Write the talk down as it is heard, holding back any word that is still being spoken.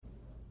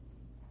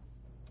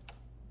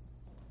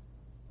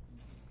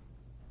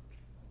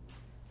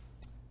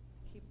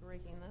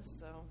this,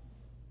 so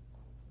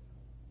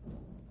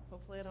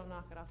hopefully I don't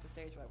knock it off the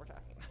stage while we're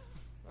talking,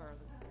 or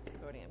the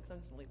podium, because I'm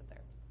just going to leave it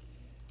there.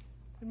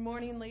 Good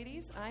morning,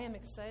 ladies. I am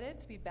excited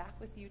to be back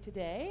with you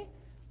today.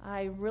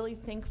 I'm really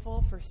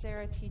thankful for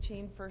Sarah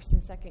teaching 1st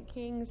and 2nd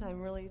Kings.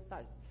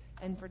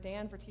 And for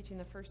Dan for teaching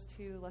the first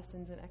 2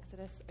 lessons in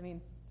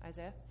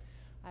Isaiah.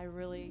 I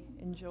really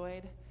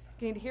enjoyed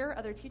getting to hear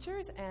other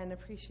teachers and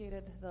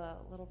appreciated the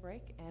little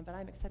break. But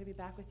I'm excited to be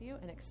back with you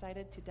and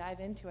excited to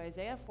dive into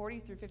Isaiah 40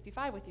 through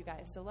 55 with you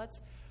guys. So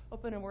let's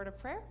open a word of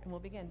prayer and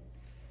we'll begin.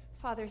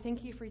 Father,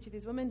 thank you for each of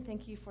these women.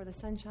 Thank you for the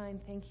sunshine.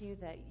 Thank you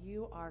that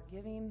you are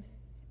giving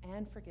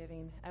and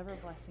forgiving, ever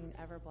blessing,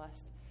 ever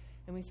blessed.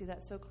 And we see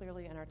that so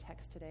clearly in our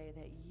text today,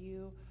 that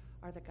you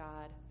are the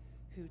God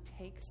who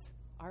takes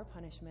our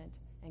punishment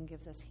and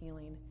gives us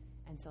healing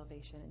and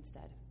salvation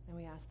instead. And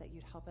we ask that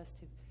you'd help us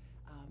to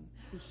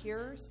be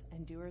hearers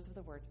and doers of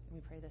the word. And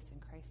we pray this in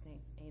Christ's name.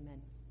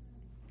 Amen.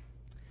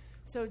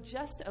 So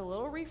just a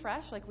little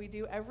refresh like we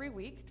do every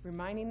week,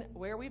 reminding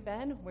where we've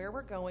been, where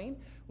we're going.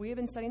 We have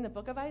been studying the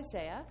book of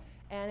Isaiah.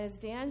 And as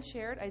Dan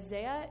shared,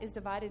 Isaiah is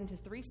divided into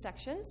 3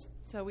 sections.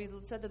 So we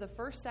said that the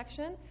first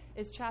section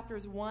is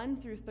chapters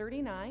 1 through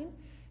 39.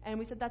 And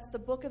we said that's the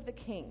book of the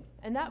king.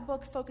 And that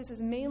book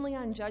focuses mainly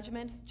on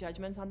judgment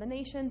on the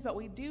nations, but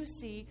we do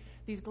see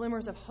these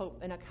glimmers of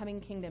hope in a coming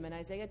kingdom in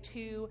Isaiah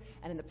 2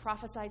 and in the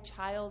prophesied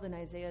child in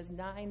Isaiahs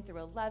 9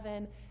 through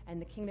 11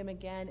 and the kingdom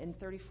again in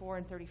 34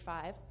 and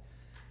 35.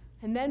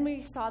 And then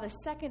we saw the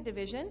second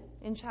division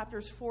in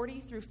chapters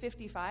 40 through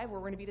 55, where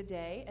we're going to be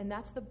today, and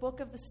that's the book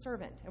of the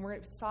servant. And we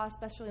saw,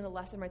 especially in the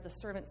lesson, the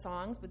servant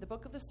songs, but the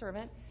book of the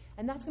servant,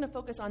 and that's going to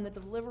focus on the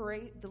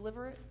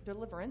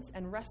deliverance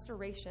and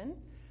restoration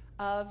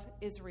of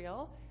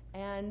Israel,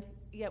 and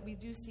yet we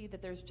do see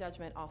that there's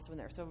judgment also in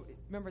there. So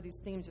remember, these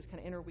themes just kind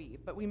of interweave,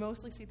 but we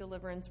mostly see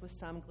deliverance with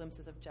some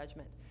glimpses of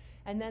judgment.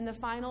 And then the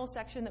final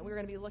section that we're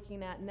going to be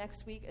looking at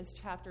next week is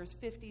chapters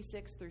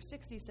 56 through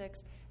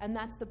 66, and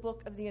that's the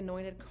book of the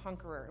anointed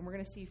conqueror. And we're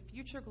going to see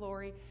future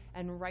glory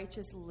and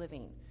righteous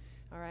living.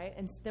 All right,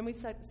 and then we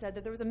said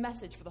that there was a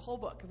message for the whole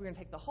book. If we're going to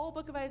take the whole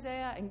book of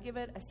Isaiah and give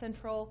it a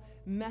central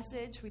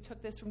message, we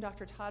took this from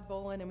Dr. Todd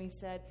Bolin, and we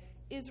said,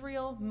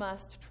 Israel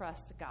must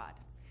trust God.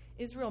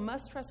 Israel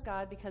must trust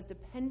God because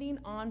depending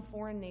on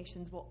foreign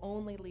nations will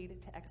only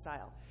lead to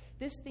exile.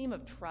 This theme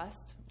of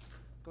trust,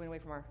 going away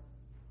from our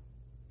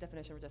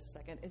definition for just a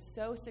second, is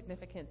so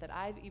significant that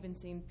I've even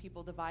seen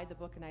people divide the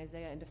book in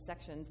Isaiah into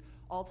sections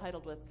all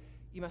titled with,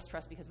 you must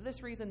trust because of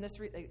this reason,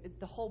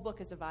 the whole book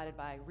is divided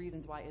by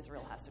reasons why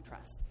Israel has to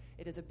trust.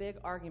 It is a big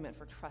argument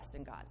for trust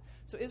in God.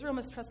 So Israel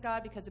must trust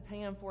God because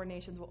depending on foreign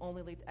nations will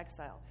only lead to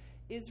exile.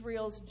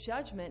 Israel's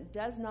judgment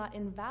does not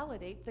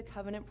invalidate the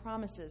covenant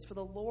promises, for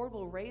the Lord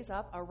will raise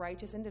up a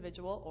righteous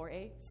individual or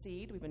a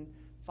seed. We've been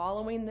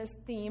following this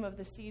theme of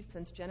the seed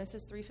since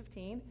Genesis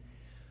 3:15,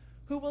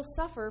 who will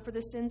suffer for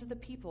the sins of the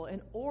people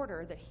in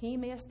order that he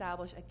may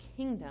establish a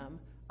kingdom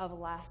of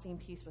lasting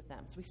peace with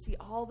them. So we see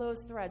all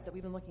those threads that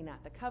we've been looking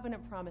at, the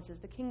covenant promises,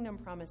 the kingdom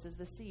promises,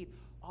 the seed,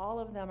 all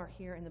of them are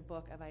here in the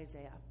book of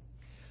Isaiah.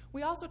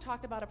 We also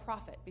talked about a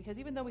prophet, because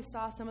even though we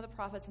saw some of the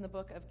prophets in the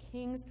book of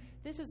Kings,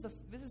 this is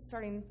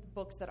starting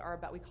books that are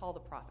about, we call the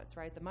prophets,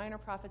 right? The minor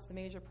prophets, the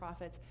major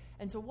prophets.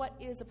 And so what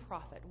is a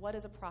prophet? What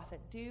does a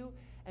prophet do?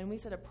 And we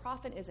said a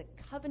prophet is a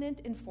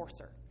covenant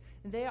enforcer.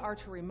 They are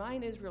to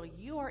remind Israel,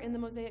 you are in the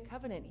Mosaic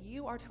covenant.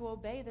 You are to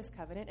obey this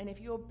covenant. And if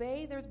you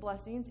obey, there's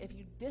blessings. If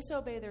you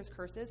disobey, there's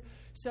curses.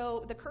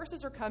 So the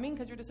curses are coming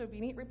because you're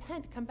disobedient.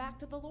 Repent. Come back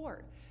to the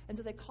Lord. And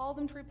so they call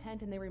them to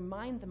repent, and they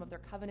remind them of their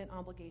covenant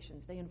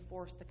obligations. They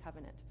enforce the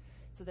covenant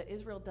so that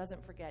Israel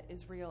doesn't forget.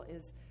 Israel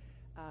is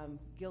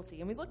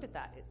guilty. And we looked at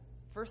that.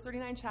 First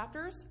 39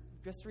 chapters,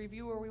 just to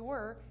review where we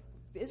were,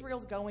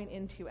 Israel's going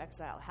into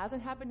exile. It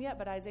hasn't happened yet,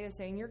 but Isaiah is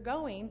saying, you're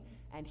going,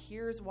 and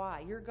here's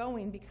why. You're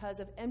going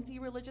because of empty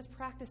religious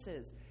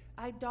practices,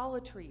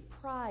 idolatry,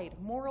 pride,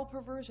 moral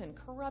perversion,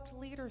 corrupt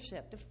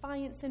leadership,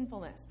 defiant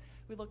sinfulness.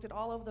 We looked at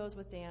all of those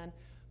with Dan,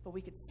 but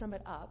we could sum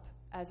it up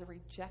as a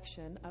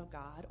rejection of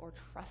God or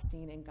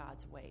trusting in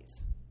God's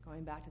ways.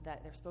 Going back to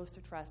that, they're supposed to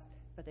trust,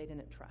 but they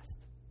didn't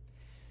trust.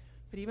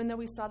 But even though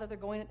we saw that they're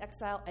going in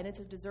exile, and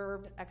it's a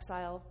deserved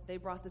exile, they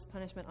brought this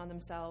punishment on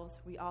themselves,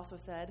 we also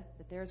said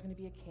that there's going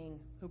to be a king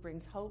who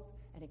brings hope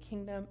and a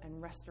kingdom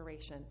and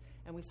restoration,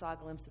 and we saw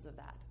glimpses of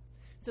that.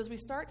 So as we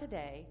start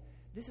today,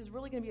 this is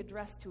really going to be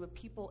addressed to a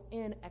people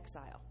in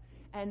exile.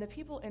 And the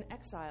people in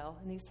exile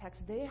in these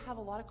texts, they have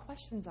a lot of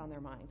questions on their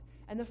mind.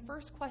 And the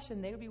first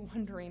question they would be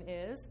wondering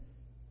is,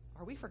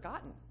 are we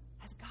forgotten?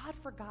 Has God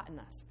forgotten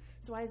us?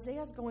 So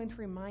Isaiah is going to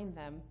remind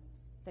them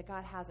that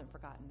God hasn't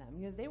forgotten them.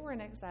 You know, they were in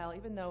exile,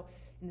 even though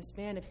in the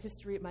span of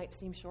history it might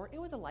seem short.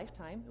 It was a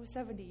lifetime. It was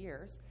 70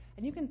 years.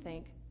 And you can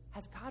think,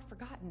 has God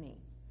forgotten me?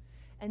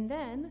 And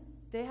then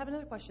they have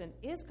another question.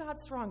 Is God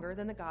stronger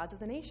than the gods of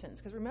the nations?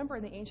 Because remember,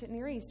 in the ancient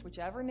Near East,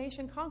 whichever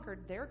nation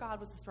conquered, their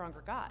God was the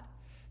stronger God.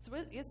 So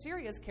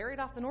Assyria's carried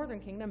off the northern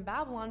kingdom.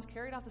 Babylon's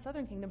carried off the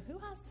southern kingdom. Who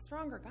has the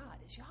stronger God?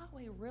 Is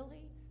Yahweh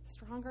really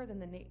stronger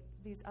than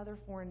these other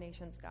foreign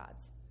nations'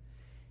 gods?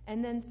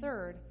 And then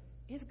third,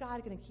 is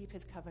God going to keep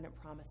his covenant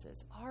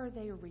promises? Are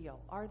they real?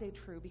 Are they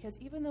true? Because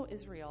even though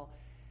Israel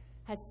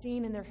has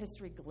seen in their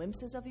history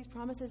glimpses of these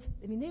promises,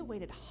 they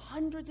waited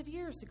hundreds of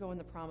years to go in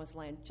the promised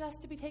land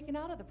just to be taken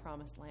out of the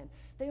promised land.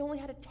 They only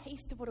had a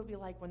taste of what it would be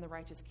like when the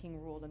righteous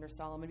king ruled under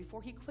Solomon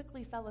before he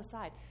quickly fell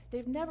aside.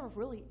 They've never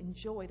really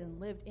enjoyed and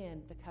lived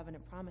in the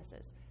covenant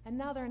promises. And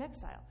now they're in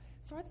exile.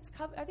 So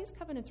are these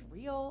covenants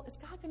real? Is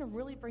God going to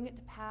really bring it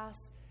to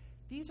pass?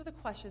 These are the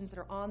questions that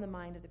are on the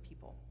mind of the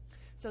people.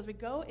 So as we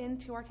go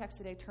into our text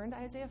today, turn to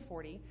Isaiah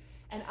 40,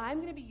 and I'm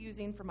going to be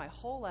using for my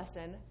whole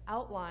lesson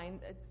outline.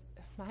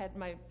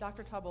 My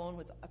Dr. Todd Bowen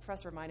was a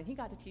professor of mine, and he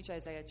got to teach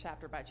Isaiah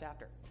chapter by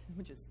chapter,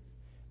 which is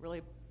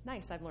really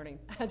nice. I'm learning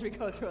as we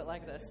go through it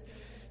like this.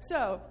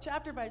 So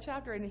chapter by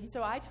chapter, and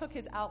so I took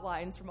his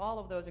outlines from all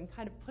of those and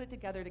kind of put it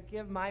together to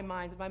give my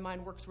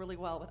mind works really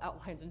well with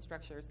outlines and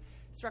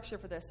structure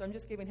for this. So I'm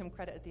just giving him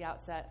credit at the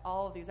outset.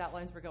 All of these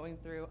outlines we're going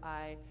through,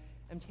 I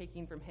am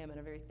taking from him, and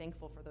I'm very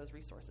thankful for those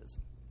resources.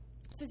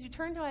 So as you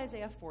turn to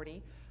Isaiah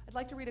 40, I'd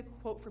like to read a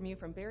quote from you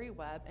from Barry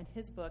Webb and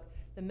his book,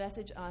 The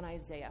Message on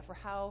Isaiah,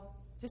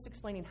 just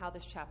explaining how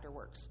this chapter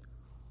works.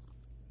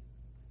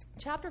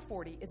 Chapter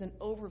 40 is an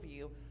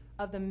overview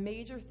of the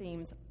major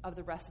themes of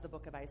the rest of the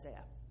book of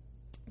Isaiah.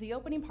 The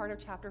opening part of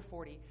chapter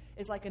 40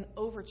 is like an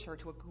overture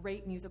to a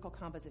great musical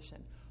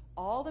composition.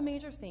 All the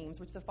major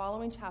themes, which the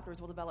following chapters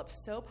will develop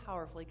so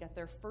powerfully, get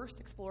their first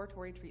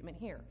exploratory treatment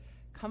here.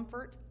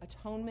 Comfort,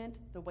 atonement,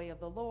 the way of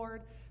the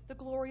Lord, the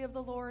glory of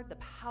the Lord, the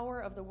power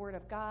of the word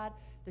of God,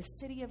 the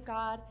city of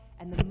God,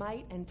 and the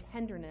might and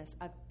tenderness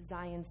of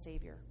Zion's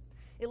Savior.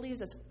 It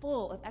leaves us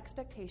full of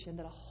expectation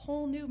that a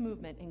whole new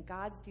movement in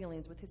God's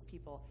dealings with his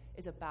people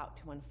is about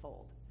to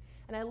unfold.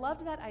 And I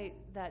loved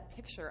that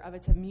picture of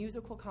it's a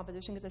musical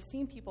composition, because I've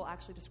seen people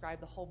actually describe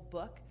the whole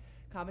book.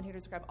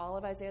 Commentators describe all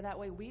of Isaiah that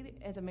way. We,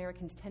 as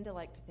Americans, tend to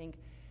like to think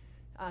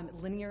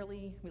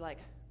linearly. We like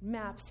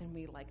maps, and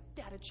we like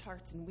data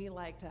charts, and we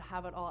like to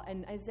have it all.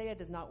 And Isaiah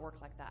does not work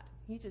like that.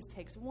 He just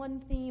takes one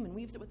theme and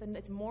weaves it within.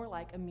 It's more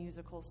like a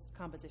musical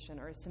composition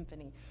or a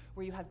symphony,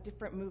 where you have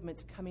different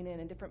movements coming in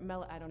and different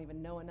I don't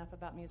even know enough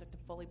about music to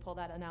fully pull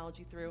that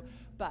analogy through,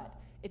 but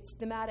it's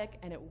thematic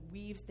and it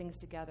weaves things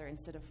together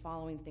instead of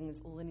following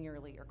things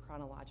linearly or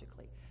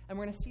chronologically. And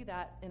we're going to see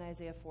that in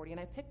Isaiah 40. And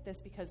I picked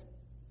this because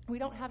we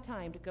don't have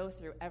time to go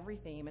through every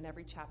theme and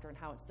every chapter and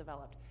how it's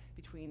developed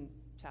between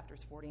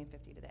chapters 40 and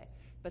 50 today.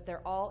 But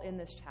they're all in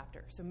this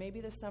chapter. So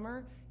maybe this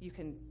summer you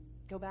can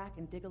go back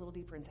and dig a little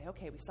deeper and say,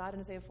 okay, we saw it in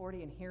Isaiah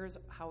 40, and here's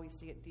how we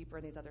see it deeper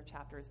in these other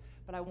chapters.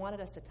 But I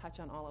wanted us to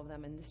touch on all of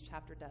them, and this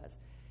chapter does.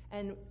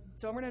 And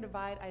so I'm going to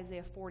divide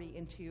Isaiah 40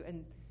 into,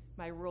 and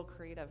my real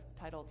creative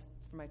title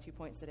for my 2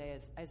 points today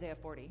is Isaiah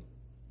 40.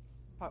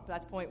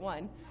 That's point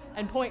one.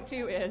 And point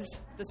two is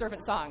the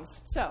servant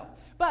songs.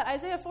 But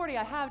Isaiah 40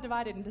 I have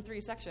divided into 3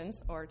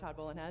 sections, or Todd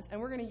Bowen has, and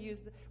we're going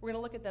to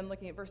look at them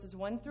looking at verses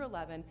 1 through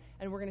 11,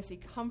 and we're going to see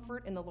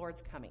comfort in the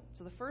Lord's coming.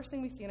 So the first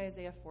thing we see in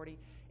Isaiah 40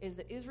 is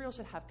that Israel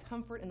should have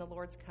comfort in the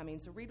Lord's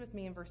coming. So read with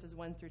me in verses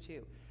 1 through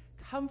 2.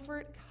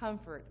 Comfort,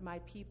 comfort my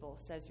people,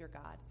 says your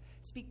God.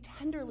 Speak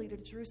tenderly to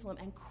Jerusalem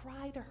and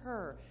cry to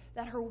her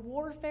that her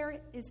warfare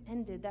is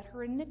ended, that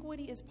her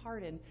iniquity is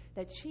pardoned,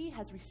 that she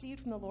has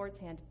received from the Lord's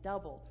hand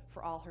double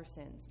for all her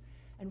sins.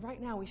 And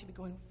right now we should be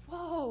going,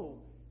 whoa,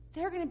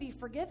 they're going to be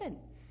forgiven.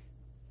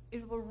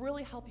 It will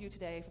really help you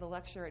today for the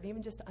lecture, and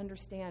even just to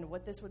understand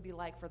what this would be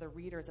like for the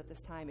readers at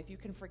this time if you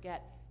can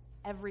forget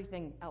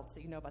everything else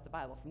that you know about the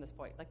Bible from this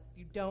point. Like,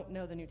 you don't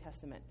know the New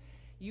Testament.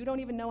 You don't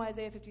even know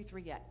Isaiah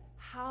 53 yet.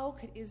 How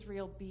could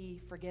Israel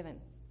be forgiven?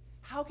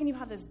 How can you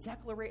have this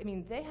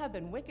declaration? They have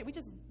been wicked. We've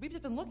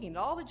just been looking at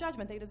all the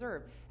judgment they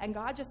deserve, and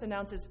God just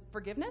announces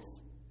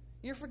forgiveness.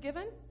 You're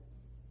forgiven.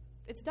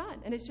 It's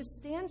done, and it just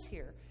stands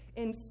here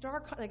in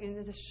stark,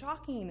 in this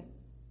shocking,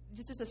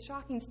 just a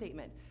shocking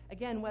statement.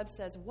 Again, Webb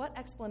says, what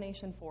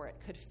explanation for it?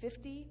 Could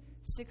 50,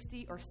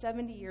 60, or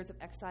 70 years of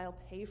exile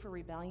pay for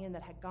rebellion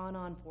that had gone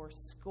on for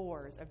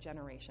scores of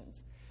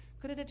generations?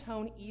 Could it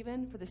atone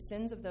even for the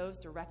sins of those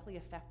directly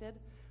affected,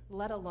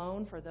 let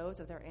alone for those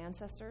of their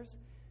ancestors?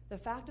 The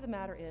fact of the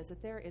matter is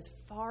that there is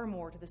far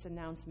more to this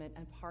announcement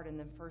and pardon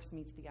than first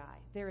meets the eye.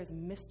 There is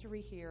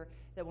mystery here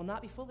that will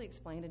not be fully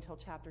explained until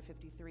chapter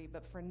 53,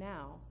 but for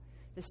now,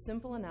 the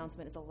simple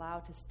announcement is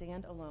allowed to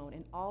stand alone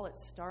in all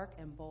its stark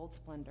and bold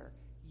splendor.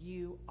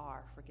 You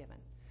are forgiven.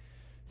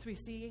 So we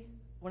see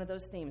one of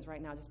those themes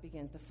right now just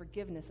begins, the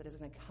forgiveness that is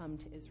going to come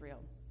to Israel.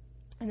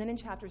 And then in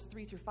chapters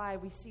 3 through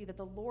 5, we see that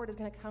the Lord is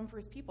going to come for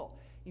his people.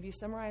 If you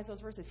summarize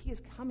those verses, he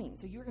is coming.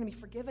 So you're going to be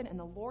forgiven, and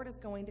the Lord is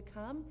going to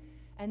come.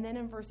 And then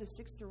in verses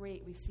 6 through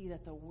 8, we see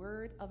that the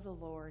word of the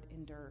Lord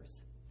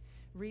endures.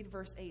 Read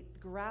verse 8. The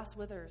grass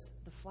withers,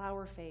 the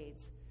flower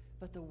fades,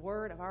 but the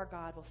word of our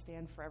God will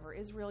stand forever.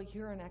 Israel,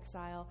 you're in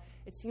exile.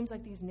 It seems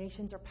like these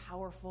nations are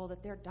powerful,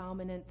 that they're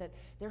dominant, that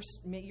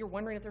you're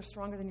wondering if they're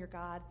stronger than your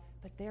God,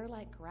 but they're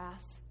like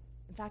grass.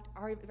 In fact,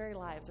 our very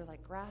lives are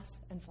like grass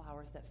and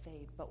flowers that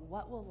fade. But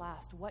what will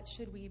last? What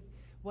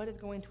is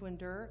going to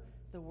endure?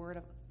 The word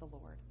of the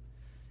Lord.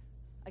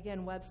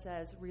 Again, Webb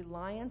says,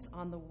 reliance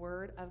on the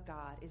word of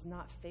God is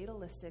not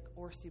fatalistic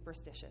or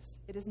superstitious.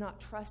 It is not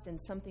trust in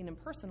something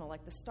impersonal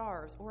like the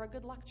stars or a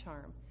good luck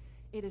charm.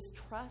 It is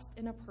trust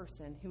in a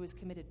person who is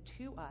committed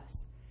to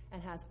us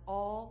and has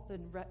all the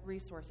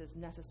resources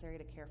necessary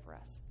to care for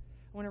us.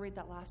 I want to read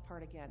that last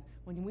part again.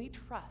 When we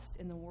trust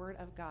in the word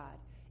of God,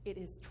 it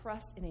is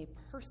trust in a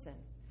person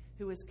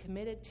who is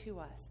committed to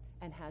us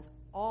and has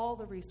all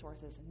the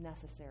resources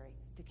necessary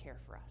to care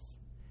for us.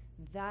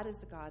 That is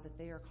the God that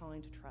they are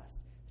calling to trust.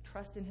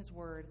 Trust in his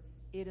word.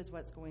 It is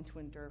what's going to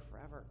endure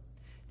forever.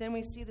 Then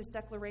we see this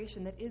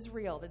declaration that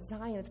Israel, that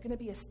Zion, is going to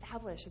be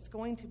established. It's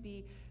going to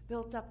be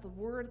built up. The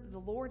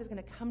Lord is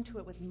going to come to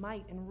it with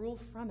might and rule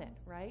from it,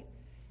 right?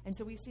 And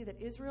so we see that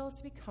Israel is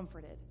to be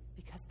comforted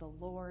because the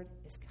Lord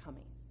is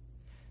coming.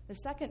 The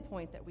second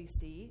point that we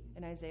see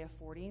in Isaiah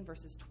 40,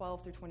 verses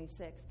 12 through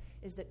 26,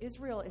 is that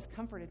Israel is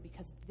comforted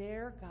because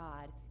their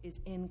God is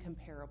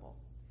incomparable.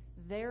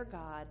 Their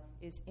God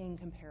is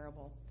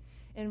incomparable.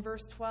 In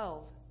verse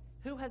 12,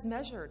 who has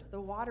measured the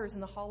waters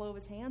in the hollow of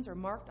his hands, or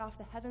marked off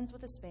the heavens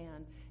with a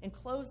span, and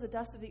closed the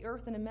dust of the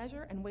earth in a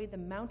measure, and weighed the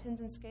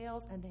mountains in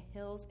scales and the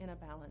hills in a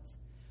balance?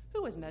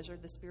 Who has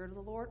measured the Spirit of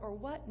the Lord, or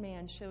what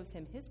man shows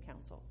him his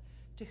counsel?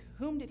 To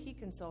whom did he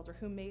consult, or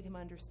who made him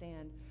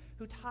understand?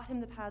 Who taught him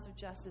the paths of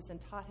justice,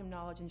 and taught him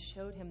knowledge, and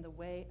showed him the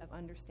way of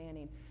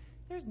understanding?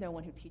 There's no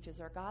one who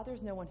teaches our God.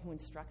 There's no one who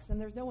instructs them.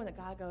 There's no one that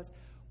God goes,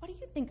 what do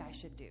you think I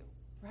should do?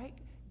 Right?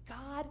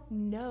 God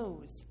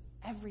knows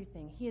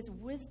everything. His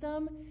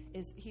wisdom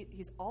is,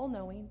 he's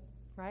all-knowing,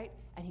 right?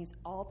 And he's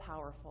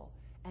all-powerful.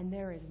 And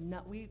there is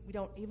no, we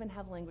don't even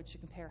have language to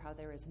compare how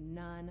there is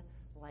none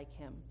like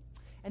him.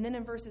 And then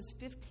in verses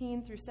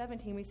 15 through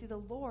 17, we see the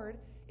Lord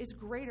is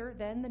greater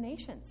than the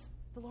nations.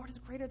 The Lord is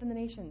greater than the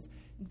nations.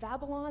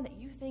 Babylon, that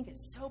you think is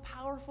so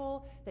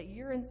powerful, that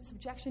you're in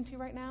subjection to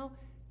right now,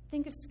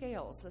 think of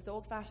scales, the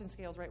old-fashioned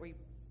scales, right, where you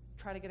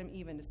try to get them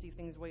even to see if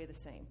things weigh the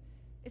same.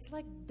 It's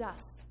like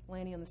dust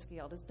landing on the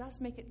scale. Does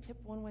dust make it tip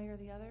one way or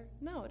the other?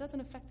 No, it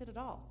doesn't affect it at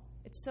all.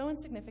 It's so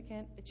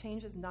insignificant, it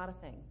changes not a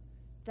thing.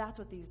 That's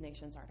what these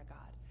nations are to God.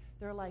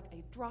 They're like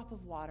a drop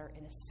of water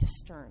in a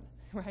cistern,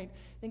 right?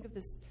 Think of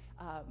this,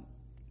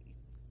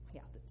 the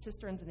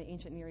cisterns in the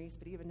ancient Near East,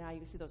 but even now you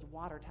can see those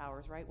water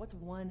towers, right? What's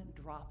one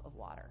drop of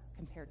water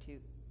compared to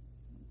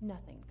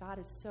nothing? God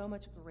is so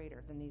much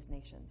greater than these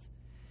nations.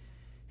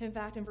 In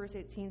fact, in verse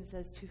 18, it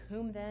says, to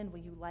whom then will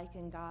you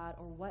liken God,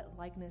 or what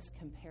likeness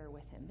compare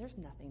with him? There's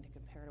nothing to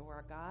compare to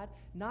our God.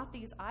 Not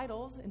these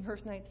idols in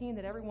verse 19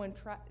 that everyone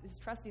is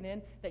trusting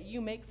in, that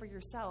you make for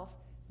yourself.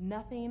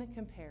 Nothing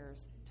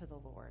compares to the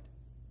Lord.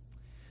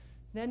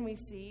 Then we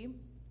see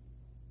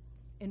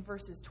in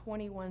verses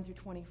 21 through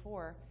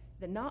 24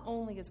 that not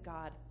only is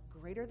God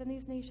greater than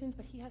these nations,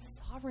 but he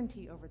has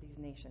sovereignty over these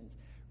nations.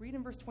 Read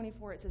in verse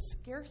 24, it says,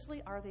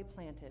 scarcely are they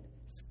planted,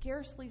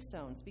 scarcely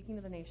sown, speaking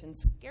of the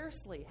nations,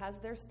 scarcely has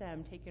their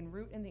stem taken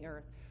root in the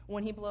earth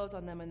when he blows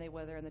on them and they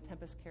wither and the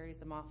tempest carries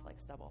them off like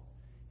stubble.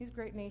 These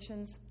great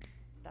nations,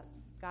 that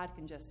God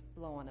can just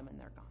blow on them and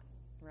they're gone,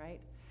 right?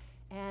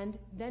 And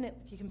then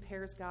he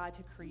compares God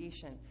to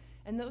creation.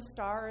 And those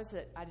stars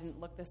that, I didn't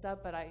look this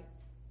up, but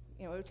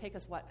it would take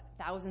us,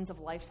 thousands of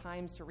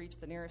lifetimes to reach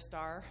the nearest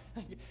star.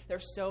 They're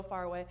so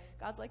far away.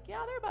 God's like,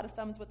 yeah, they're about a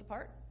thumb's width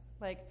apart.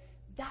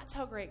 That's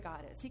how great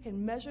God is. He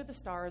can measure the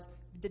stars,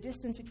 the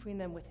distance between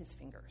them with his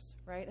fingers,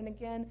 right? And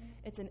again,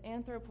 it's an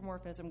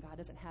anthropomorphism. God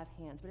doesn't have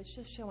hands, but it's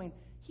just showing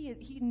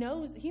he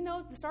knows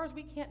the stars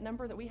we can't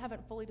number, that we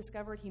haven't fully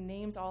discovered. He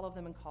names all of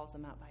them and calls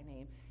them out by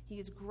name. He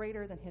is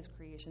greater than his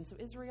creation. So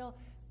Israel,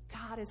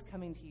 God is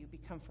coming to you. Be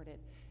comforted.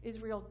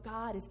 Israel,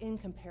 God is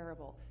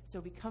incomparable. So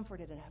be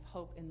comforted and have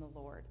hope in the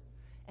Lord.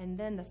 And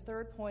then the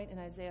third point in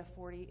Isaiah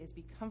 40 is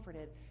be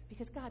comforted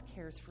because God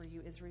cares for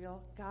you,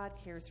 Israel. God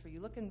cares for you.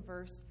 Look in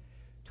verse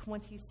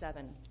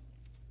 27.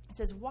 It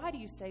says, why do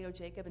you say, O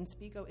Jacob, and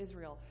speak, O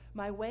Israel,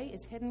 my way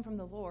is hidden from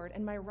the Lord,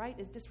 and my right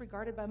is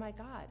disregarded by my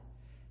God?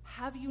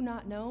 Have you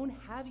not known?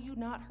 Have you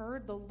not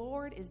heard? The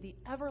Lord is the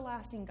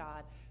everlasting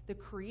God, the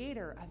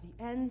creator of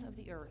the ends of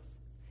the earth.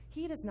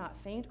 He does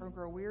not faint or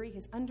grow weary.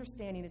 His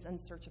understanding is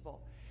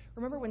unsearchable.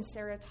 Remember when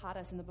Sarah taught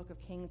us in the book of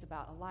Kings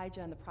about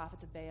Elijah and the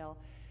prophets of Baal,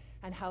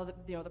 and how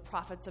the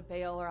prophets of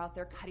Baal are out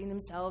there cutting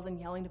themselves and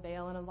yelling to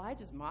Baal, and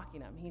Elijah's mocking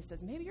them. He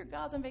says, maybe your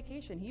God's on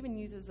vacation. He even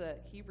uses a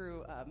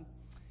Hebrew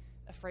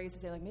a phrase to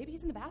say, maybe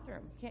he's in the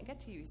bathroom. Can't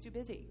get to you. He's too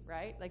busy,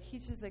 right?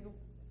 He's just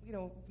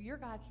your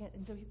God can't.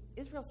 And so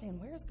Israel's saying,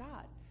 where's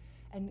God?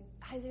 And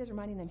Isaiah's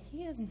reminding them,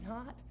 he is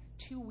not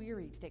too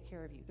weary to take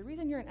care of you. The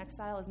reason you're in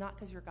exile is not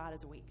because your God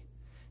is weak.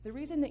 The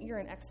reason that you're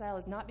in exile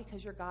is not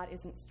because your God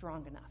isn't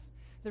strong enough.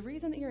 The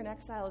reason that you're in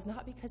exile is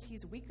not because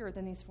he's weaker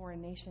than these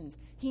foreign nations.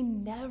 He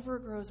never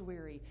grows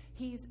weary.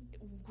 His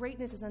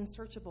greatness is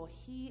unsearchable.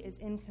 He is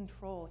in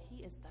control.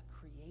 He is the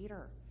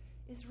creator.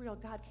 Israel,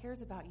 God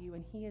cares about you,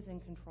 and he is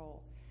in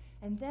control.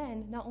 And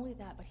then, not only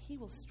that, but he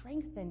will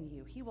strengthen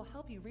you. He will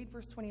help you. Read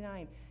verse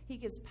 29. He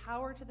gives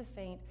power to the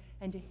faint,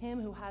 and to him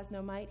who has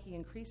no might, he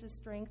increases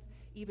strength.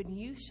 Even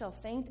youth shall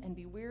faint and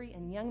be weary,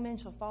 and young men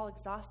shall fall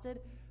exhausted.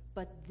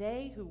 But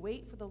they who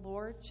wait for the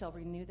Lord shall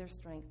renew their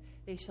strength.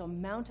 They shall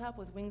mount up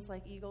with wings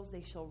like eagles.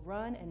 They shall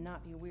run and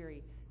not be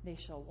weary. They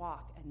shall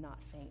walk and not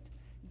faint.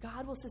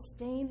 God will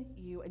sustain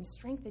you and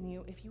strengthen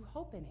you if you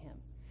hope in him.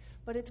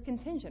 But it's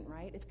contingent,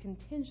 right? It's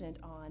contingent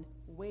on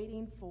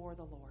waiting for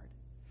the Lord.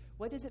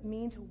 What does it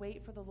mean to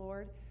wait for the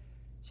Lord?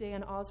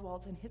 J.N.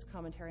 Oswalt, in his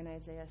commentary on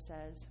Isaiah,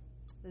 says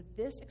that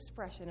this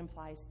expression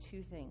implies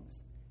two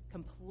things: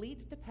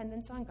 complete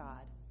dependence on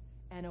God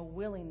and a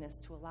willingness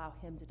to allow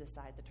him to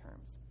decide the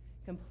terms.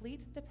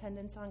 Complete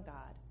dependence on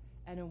God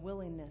and a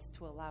willingness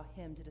to allow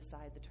him to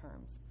decide the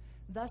terms.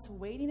 Thus,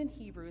 waiting in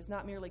Hebrew is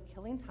not merely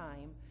killing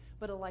time,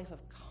 but a life of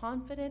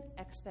confident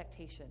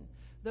expectation.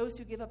 Those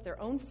who give up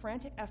their own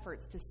frantic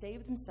efforts to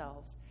save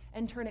themselves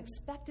and turn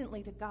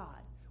expectantly to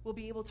God will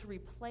be able to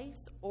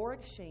replace or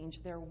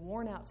exchange their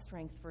worn-out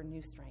strength for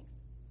new strength.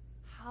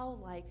 How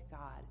like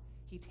God,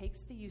 he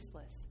takes the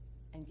useless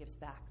and gives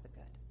back the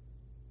good.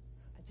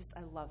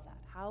 I love that.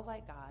 How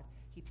like God,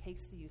 he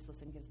takes the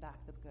useless and gives back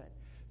the good.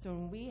 So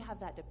when we have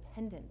that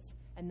dependence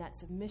and that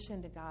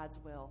submission to God's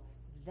will,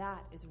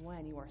 that is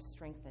when you are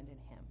strengthened in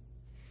him.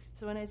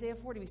 So in Isaiah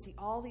 40, we see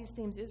all these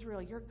themes.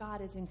 Israel, your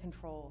God is in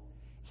control.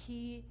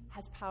 He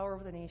has power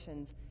over the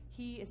nations.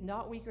 He is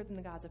not weaker than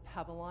the gods of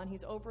Babylon.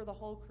 He's over the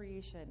whole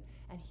creation.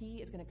 And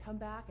he is going to come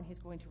back and he's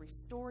going to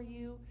restore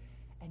you.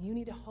 And you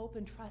need to hope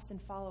and trust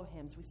and follow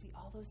him. So we see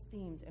all those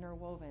themes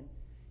interwoven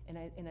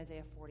in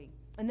Isaiah 40.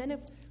 And then if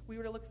we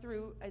were to look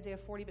through Isaiah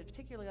 40, but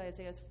particularly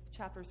Isaiah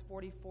chapters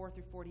 44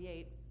 through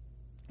 48,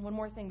 one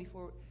more thing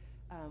before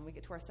we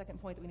get to our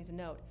second point that we need to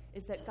note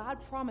is that God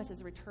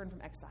promises a return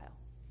from exile.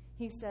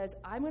 He says,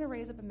 I'm going to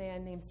raise up a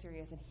man named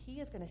Sirius, and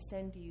he is going to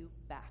send you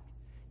back.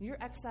 Your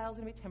exile is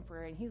going to be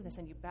temporary, and he's going to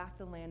send you back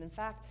to the land. In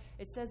fact,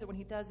 it says that when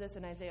he does this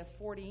in Isaiah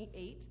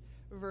 48,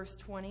 verse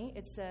 20,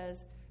 it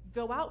says,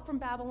 go out from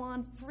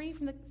Babylon, flee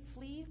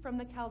from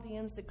the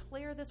Chaldeans,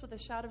 declare this with a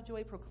shout of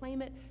joy,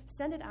 proclaim it,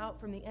 send it out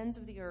from the ends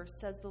of the earth,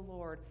 says the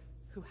Lord,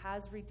 who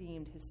has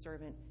redeemed his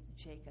servant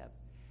Jacob.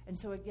 And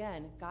so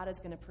again, God is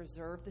going to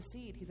preserve the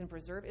seed. He's going to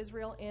preserve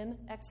Israel in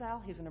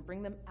exile. He's going to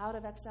bring them out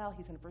of exile.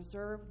 He's going to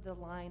preserve the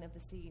line of the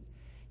seed.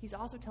 He's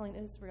also telling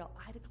Israel,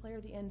 I declare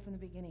the end from the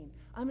beginning.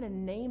 I'm going to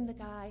name the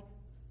guy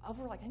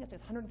over, I think it's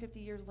 150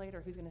 years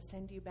later, who's going to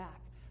send you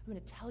back. I'm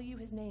going to tell you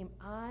his name.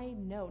 I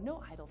know.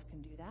 No idols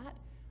can do that.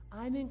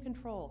 I'm in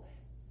control.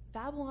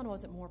 Babylon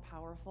wasn't more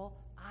powerful.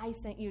 I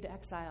sent you to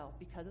exile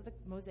because of the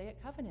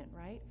Mosaic covenant,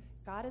 right?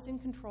 God is in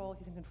control.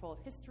 He's in control of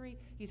history.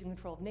 He's in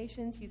control of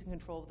nations. He's in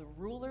control of the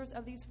rulers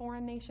of these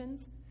foreign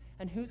nations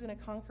and who's going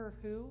to conquer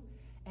who.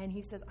 And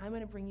he says, I'm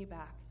going to bring you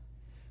back.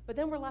 But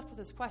then we're left with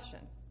this question.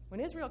 When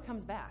Israel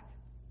comes back,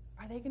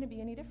 are they going to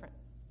be any different?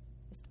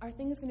 Are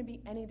things going to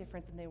be any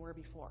different than they were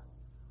before?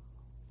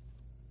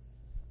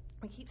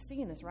 We keep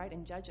seeing this, right,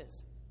 in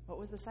Judges. What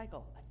was the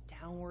cycle? A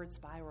downward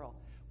spiral.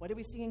 What did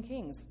we see in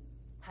Kings?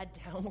 A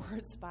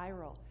downward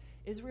spiral.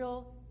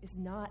 Israel is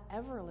not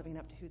ever living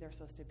up to who they're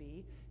supposed to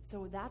be,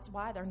 so that's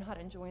why they're not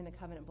enjoying the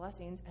covenant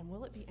blessings. And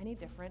will it be any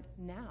different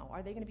now?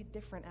 Are they going to be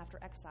different after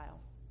exile?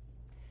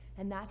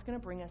 And that's going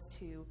to bring us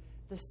to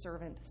the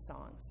servant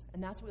songs.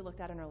 And that's what we looked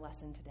at in our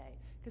lesson today.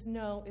 Because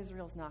no,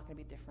 Israel's not going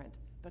to be different,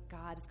 but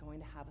God is going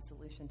to have a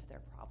solution to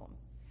their problem.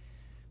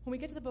 When we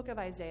get to the book of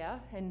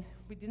Isaiah, and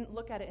we didn't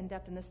look at it in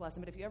depth in this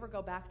lesson, but if you ever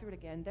go back through it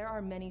again, there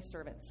are many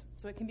servants.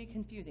 So it can be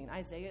confusing.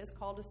 Isaiah is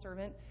called a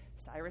servant.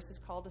 Cyrus is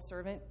called a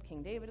servant.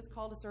 King David is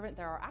called a servant.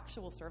 There are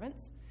actual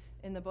servants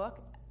in the book.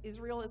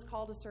 Israel is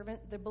called a servant.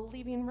 The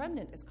believing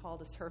remnant is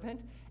called a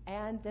servant.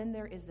 And then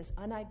there is this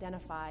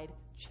unidentified,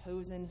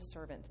 chosen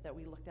servant that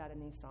we looked at in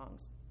these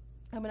songs.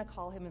 I'm going to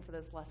call him in for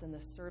this lesson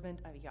the servant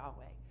of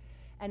Yahweh.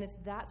 And it's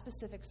that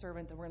specific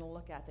servant that we're going to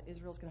look at that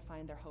Israel's going to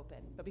find their hope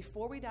in. But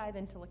before we dive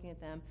into looking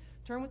at them,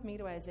 turn with me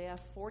to Isaiah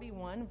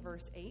 41,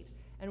 verse 8.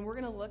 And we're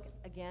going to look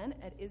again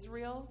at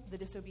Israel, the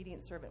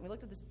disobedient servant. We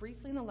looked at this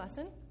briefly in the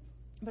lesson,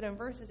 but in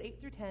verses 8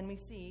 through 10, we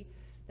see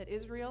that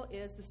Israel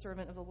is the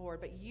servant of the Lord.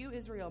 But you,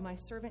 Israel, my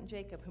servant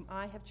Jacob, whom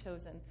I have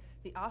chosen,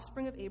 the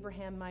offspring of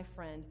Abraham, my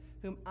friend,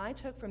 whom I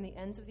took from the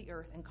ends of the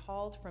earth and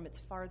called from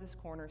its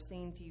farthest corner,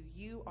 saying to you,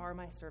 you are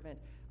my servant.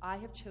 I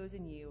have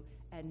chosen you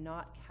and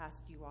not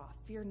cast you off.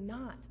 Fear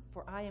not,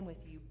 for I am with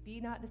you.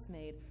 Be not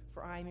dismayed,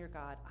 for I am your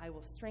God. I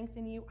will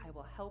strengthen you. I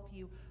will help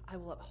you. I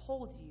will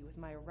uphold you with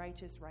my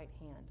righteous right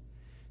hand.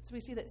 So we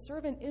see that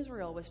servant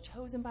Israel was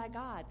chosen by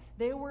God.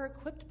 They were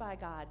equipped by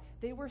God.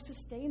 They were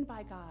sustained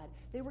by God.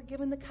 They were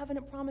given the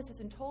covenant promises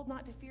and told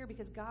not to fear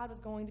because God was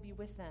going to be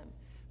with them.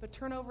 But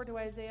turn over to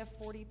Isaiah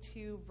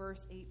 42,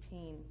 verse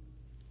 18.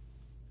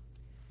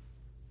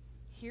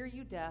 Hear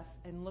you deaf,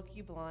 and look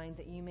you blind,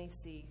 that you may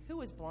see.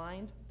 Who is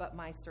blind but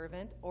my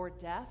servant, or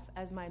deaf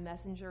as my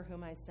messenger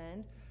whom I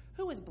send?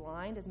 Who is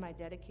blind as my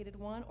dedicated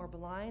one, or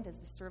blind as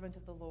the servant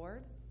of the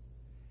Lord?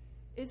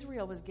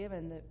 Israel was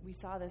given, that we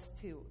saw this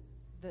too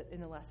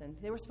in the lesson.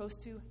 They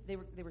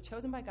were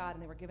chosen by God,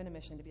 and they were given a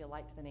mission to be a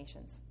light to the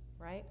nations,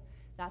 right?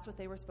 That's what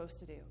they were supposed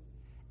to do.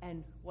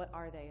 And what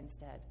are they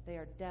instead? They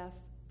are deaf,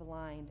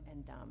 blind,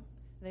 and dumb.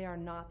 They are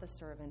not the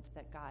servant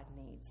that God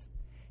needs.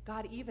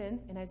 God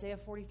even, in Isaiah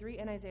 43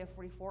 and Isaiah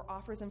 44,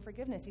 offers them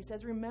forgiveness. He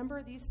says,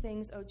 remember these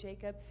things, O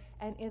Jacob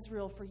and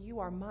Israel, for you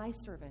are my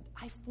servant.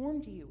 I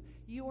formed you.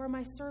 You are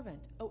my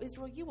servant. O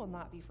Israel, you will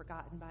not be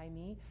forgotten by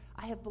me.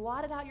 I have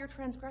blotted out your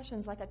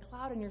transgressions like a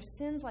cloud and your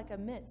sins like a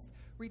mist.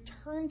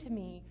 Return to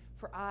me,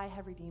 for I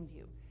have redeemed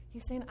you.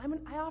 He's saying,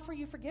 I offer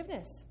you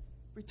forgiveness.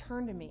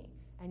 Return to me.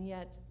 And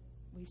yet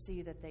we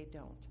see that they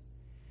don't.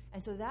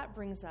 And so that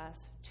brings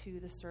us to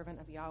the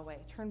servant of Yahweh.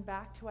 Turn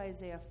back to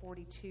Isaiah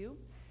 42.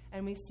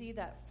 And we see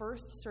that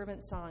first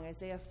servant song,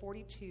 Isaiah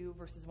 42,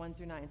 verses 1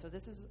 through 9. So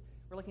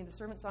we're looking at the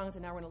servant songs,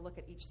 and now we're going to look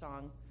at each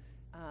song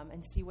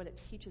and see what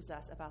it teaches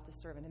us about the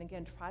servant. And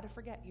again, try to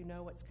forget you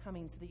know what's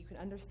coming so that you can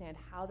understand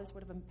how this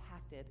would have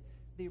impacted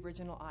the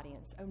original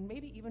audience, and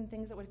maybe even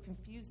things that would have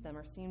confused them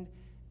or seemed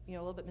a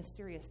little bit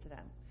mysterious to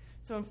them.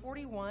 So in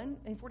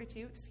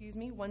 42,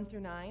 1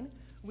 through 9,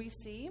 we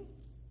see,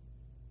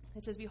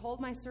 it says, behold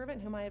my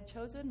servant whom I have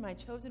chosen, my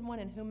chosen one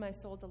in whom my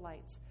soul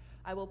delights.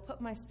 I will put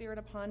my spirit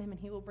upon him, and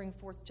he will bring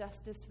forth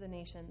justice to the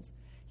nations.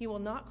 He will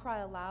not cry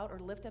aloud or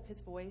lift up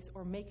his voice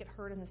or make it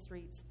heard in the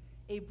streets.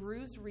 A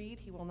bruised reed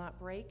he will not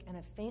break, and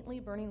a faintly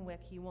burning wick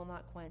he will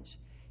not quench.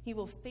 He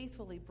will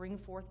faithfully bring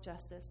forth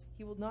justice.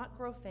 He will not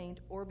grow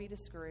faint or be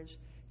discouraged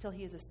till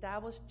he has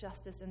established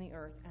justice in the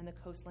earth, and the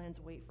coastlands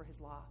wait for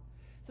his law.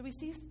 So we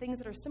see things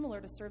that are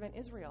similar to servant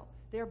Israel.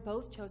 They are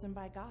both chosen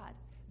by God.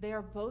 They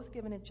are both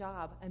given a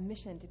job, a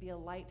mission to be a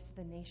light to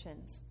the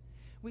nations.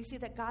 We see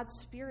that God's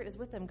Spirit is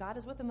with them. God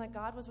is with them like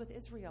God was with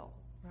Israel,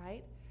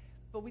 right?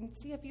 But we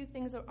see a few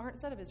things that aren't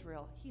said of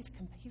Israel. He's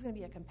going to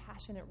be a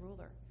compassionate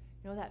ruler.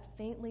 That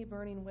faintly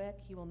burning wick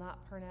he will not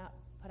put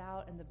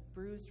out, and the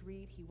bruised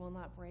reed he will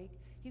not break.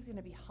 He's going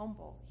to be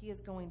humble. He is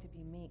going to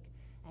be meek,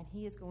 and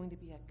he is going to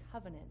be a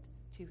covenant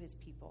to his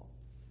people.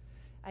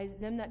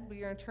 Then that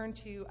we are going to turn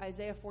to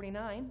Isaiah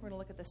 49. We're going to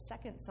look at the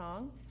second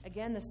song.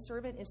 Again, the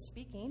servant is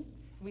speaking.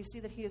 We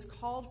see that he is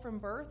called from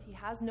birth. He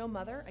has no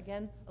mother.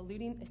 Again,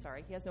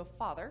 he has no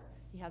father.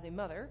 He has a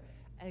mother.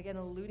 And again,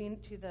 alluding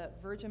to the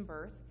virgin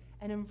birth.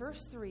 And in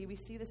verse 3, we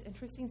see this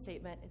interesting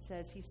statement. It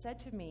says, he said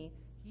to me,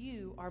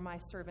 you are my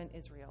servant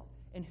Israel,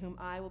 in whom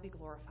I will be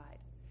glorified.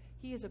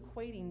 He is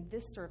equating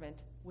this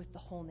servant with the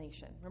whole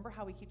nation. Remember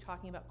how we keep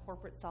talking about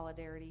corporate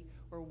solidarity,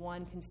 where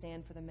one can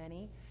stand for the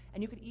many?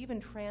 And you could even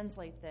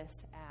translate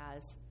this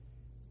as,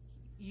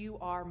 you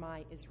are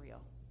my Israel.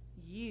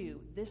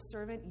 You, this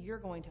servant, you're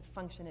going to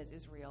function as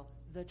Israel,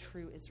 the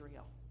true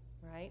Israel,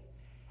 right?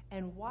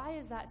 And why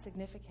is that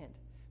significant?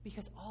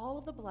 Because all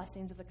of the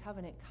blessings of the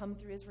covenant come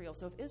through Israel.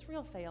 So if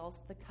Israel fails,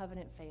 the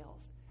covenant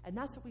fails. And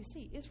that's what we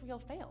see. Israel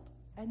failed,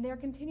 and they're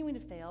continuing to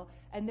fail,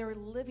 and they're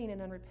living in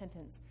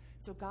unrepentance.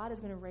 So God is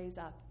going to raise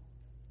up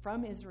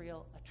from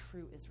Israel a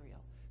true Israel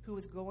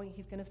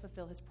he's going to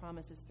fulfill his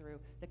promises through.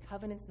 The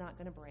covenant's not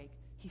going to break.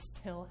 He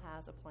still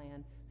has a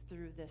plan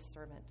through this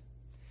servant.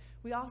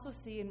 We also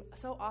see, and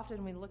so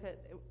often we look at,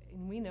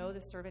 and we know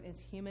this servant is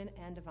human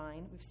and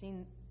divine. We've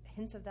seen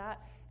hints of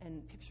that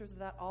and pictures of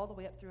that all the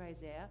way up through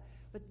Isaiah.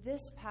 But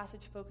this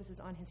passage focuses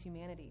on his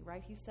humanity,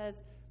 right? He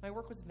says, my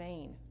work was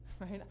vain,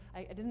 right?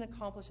 I didn't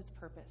accomplish its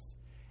purpose.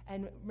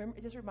 And remember,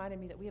 it just reminded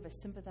me that we have a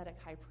sympathetic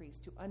high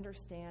priest who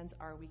understands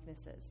our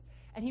weaknesses.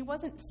 And he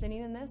wasn't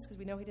sinning in this, because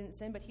we know he didn't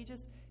sin, but he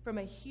just, from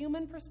a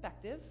human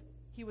perspective,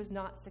 he was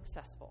not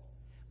successful.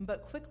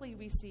 But quickly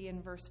we see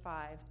in verse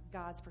 5,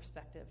 God's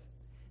perspective.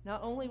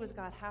 Not only was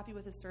God happy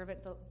with his servant,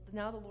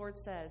 now the Lord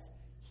says,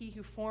 he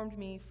who formed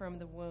me from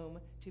the womb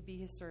to be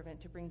his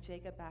servant, to bring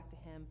Jacob back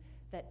to him,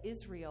 that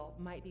Israel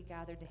might be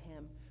gathered to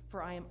him.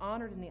 For I am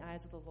honored in the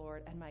eyes of the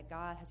Lord, and my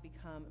God has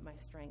become my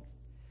strength.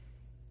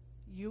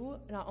 You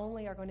not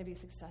only are going to be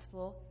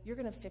successful, you're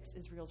going to fix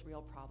Israel's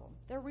real problem.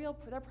 Their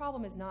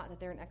problem is not that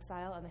they're in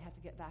exile and they have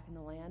to get back in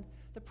the land.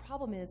 The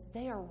problem is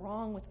they are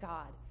wrong with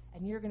God,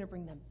 and you're going to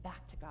bring them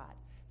back to God.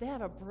 They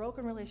have a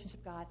broken relationship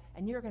with God,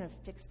 and you're going to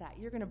fix that.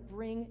 You're going to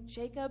bring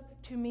Jacob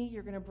to me.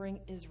 You're going to bring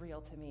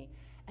Israel to me.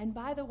 And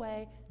by the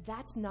way,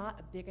 that's not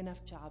a big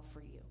enough job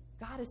for you.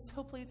 God is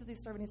so pleased with his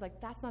servant. He's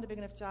like, that's not a big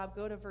enough job.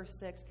 Go to verse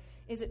 6.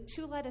 Is it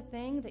too light a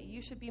thing that you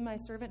should be my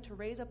servant to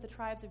raise up the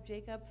tribes of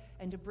Jacob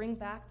and to bring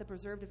back the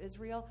preserved of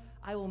Israel?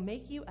 I will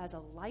make you as a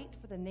light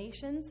for the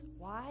nations.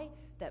 Why?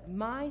 That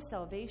my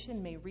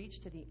salvation may reach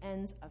to the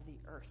ends of the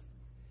earth.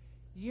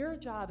 Your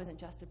job isn't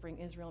just to bring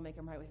Israel and make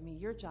them right with me.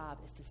 Your job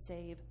is to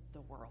save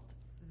the world.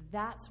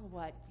 That's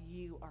what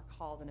you are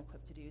called and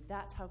equipped to do.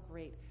 That's how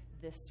great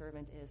this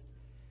servant is.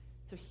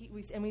 So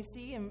we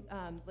see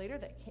later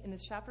that in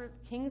this chapter,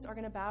 kings are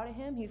going to bow to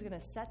him. He's going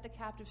to set the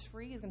captives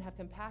free. He's going to have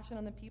compassion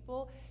on the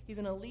people. He's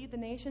going to lead the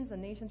nations. The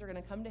nations are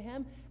going to come to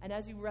him. And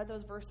as you read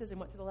those verses and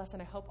went through the lesson,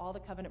 I hope all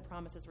the covenant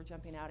promises were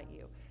jumping out at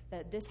you,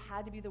 that this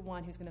had to be the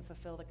one who's going to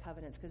fulfill the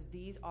covenants, because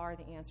these are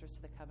the answers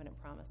to the covenant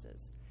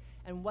promises.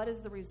 And what is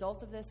the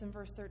result of this in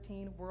verse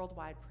 13?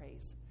 Worldwide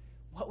praise.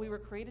 What we were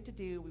created to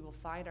do, we will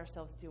find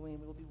ourselves doing.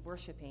 We will be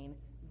worshiping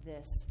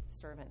this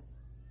servant.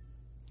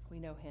 We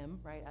know him,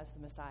 right, as the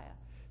Messiah.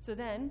 So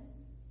then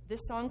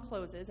this song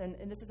closes, and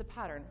this is a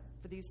pattern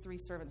for these three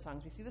servant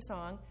songs. We see the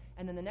song,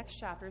 and then the next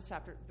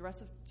the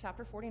rest of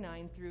chapter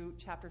 49 through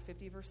chapter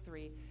 50, verse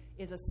 3,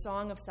 is a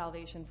song of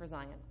salvation for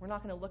Zion. We're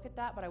not going to look at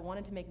that, but I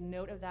wanted to make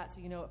note of that so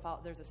you know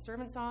there's a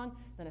servant song,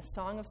 then a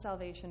song of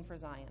salvation for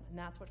Zion, and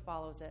that's what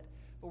follows it.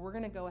 But we're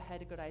going to go ahead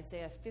and go to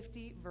Isaiah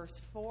 50,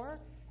 verse 4,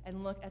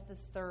 and look at the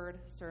third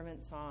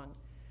servant song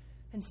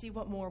and see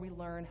what more we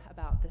learn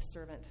about this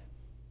servant.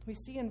 We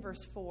see in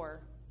verse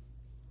 4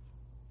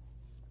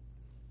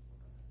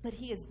 that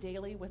he is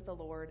daily with the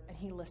Lord and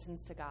he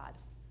listens to God.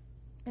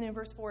 And in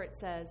verse 5 it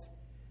says,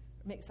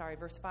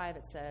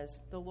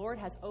 "The Lord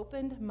has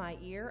opened my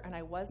ear, and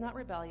I was not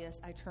rebellious,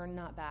 I turned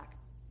not back."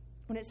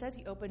 When it says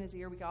he opened his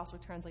ear, we can also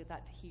translate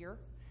that to hear.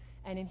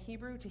 And in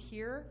Hebrew, to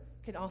hear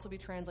can also be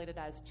translated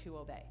as to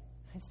obey.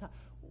 It's not,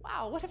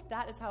 wow, what if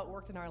that is how it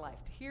worked in our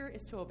life? To hear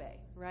is to obey,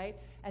 right?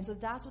 And so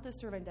that's what this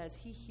servant does.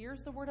 He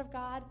hears the word of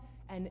God,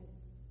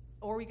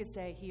 or we could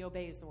say he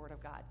obeys the word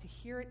of God. To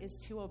hear it is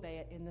to obey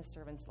it in the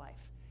servant's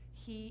life.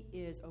 He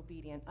is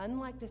obedient.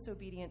 Unlike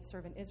disobedient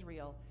servant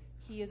Israel,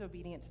 he is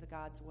obedient to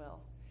God's will.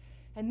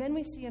 And then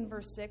we see in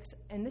verse 6,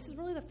 and this is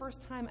really the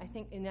first time, I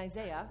think, in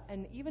Isaiah,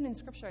 and even in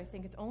Scripture, I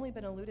think it's only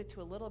been alluded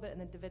to a little bit in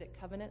the Davidic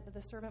covenant that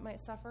the servant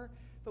might suffer,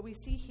 but we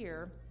see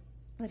here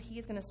that he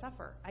is going to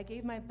suffer. "I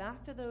gave my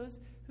back to those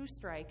who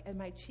strike, and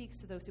my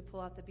cheeks to those who pull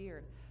out the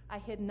beard. I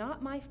hid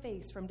not my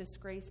face from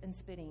disgrace and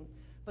spitting,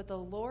 but the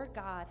Lord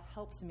God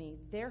helps me,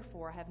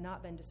 therefore I have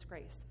not been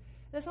disgraced."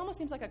 This almost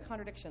seems like a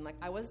contradiction, like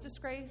I was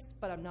disgraced,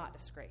 but I'm not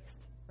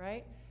disgraced,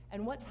 right?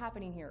 And what's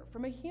happening here?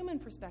 From a human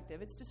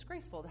perspective, it's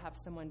disgraceful to have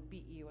someone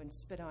beat you and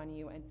spit on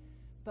you,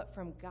 but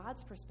from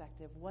God's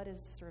perspective, what is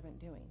the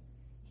servant doing?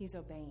 He's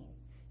obeying.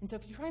 And so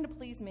if you're trying to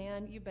please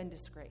man, you've been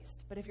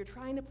disgraced. But if you're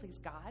trying to please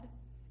God,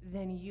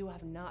 then you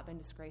have not been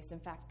disgraced. In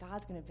fact,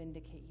 God's going to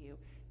vindicate you.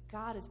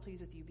 God is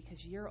pleased with you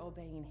because you're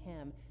obeying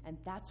him, and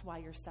that's why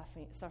you're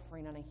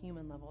suffering on a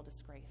human level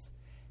disgrace.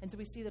 And so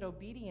we see that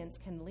obedience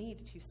can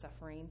lead to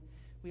suffering.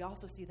 We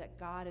also see that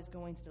God is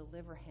going to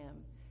deliver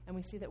him. And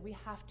we see that we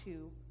have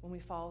to, when we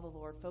follow the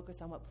Lord,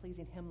 focus on what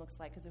pleasing him looks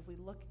like. Because if we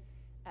look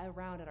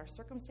around at our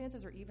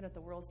circumstances or even at the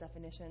world's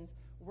definitions,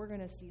 we're going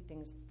to see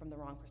things from the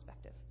wrong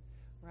perspective,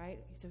 right?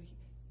 So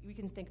we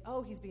can think,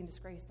 oh, he's being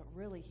disgraced, but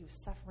really he was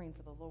suffering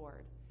for the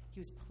Lord. He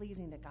was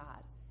pleasing to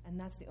God. And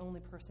that's the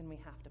only person we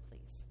have to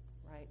please,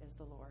 right, is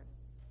the Lord.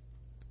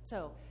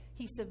 So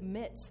he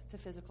submits to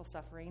physical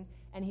suffering,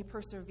 and he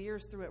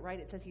perseveres through it, right?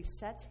 It says he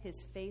sets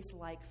his face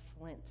like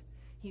flint.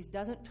 He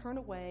doesn't turn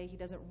away, he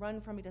doesn't run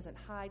from, he doesn't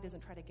hide,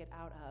 doesn't try to get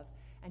out of,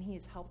 and he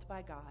is helped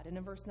by God. And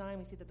in verse 9,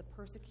 we see that the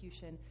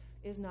persecution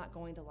is not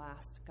going to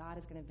last. God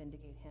is going to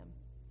vindicate him.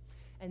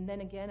 And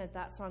then again, as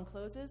that song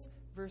closes,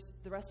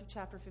 the rest of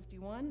chapter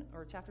 51,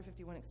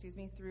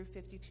 through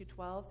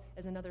 52:12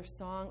 is another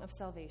song of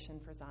salvation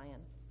for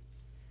Zion.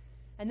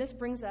 And this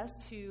brings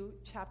us to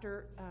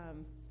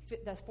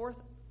the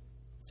fourth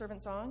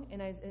servant song,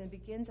 and it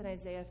begins in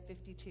Isaiah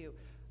 52.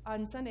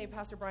 On Sunday,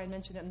 Pastor Brian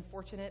mentioned an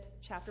unfortunate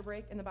chapter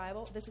break in the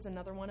Bible. This is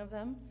another one of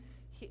them.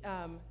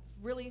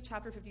 Really,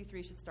 chapter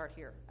 53 should start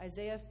here.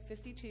 Isaiah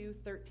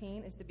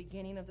 52:13 is the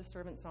beginning of the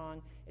servant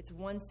song. It's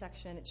one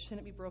section. It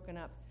shouldn't be broken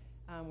up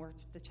where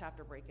the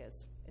chapter break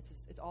is.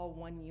 It's all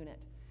one unit.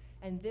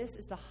 And this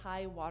is the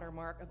high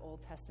watermark of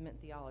Old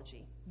Testament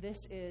theology.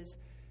 This is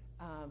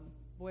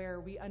where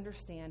we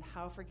understand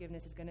how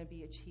forgiveness is going to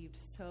be achieved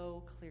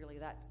so clearly.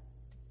 That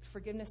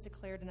forgiveness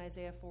declared in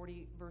Isaiah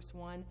 40, verse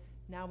 1,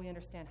 now we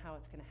understand how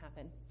it's going to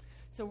happen.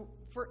 So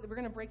we're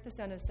going to break this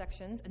down into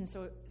sections. And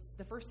so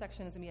the first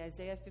section is going to be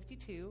Isaiah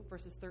 52,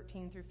 verses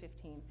 13 through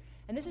 15.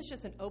 And this is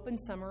just an open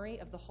summary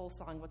of the whole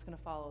song, what's going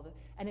to follow.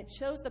 And it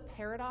shows the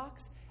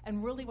paradox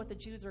and really what the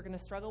Jews are going to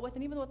struggle with,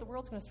 and even what the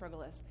world's going to struggle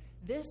with.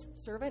 This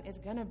servant is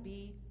going to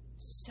be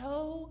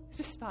so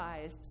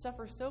despised,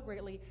 suffer so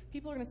greatly.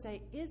 People are going to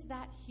say, is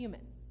that human?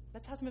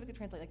 That's how some of it could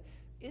translate. Like,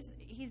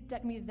 he's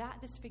going to be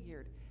that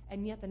disfigured.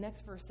 And yet the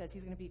next verse says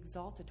he's going to be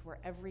exalted to where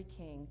every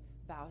king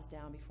bows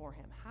down before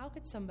him. How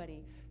could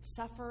somebody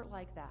suffer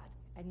like that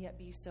and yet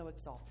be so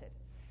exalted?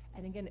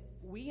 And again,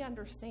 we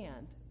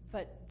understand,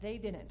 but they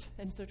didn't.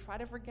 And so try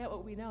to forget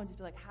what we know and just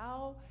be like,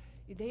 how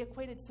they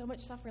equated so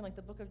much suffering, like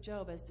the book of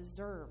Job, as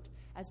deserved,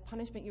 as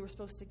punishment you were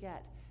supposed to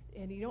get.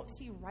 And you don't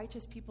see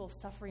righteous people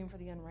suffering for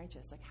the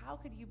unrighteous. Like, how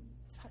could you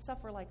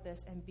suffer like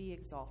this and be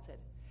exalted?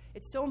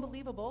 It's so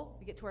unbelievable.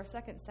 We get to our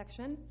second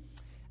section,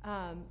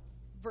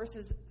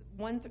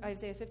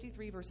 Isaiah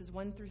 53, verses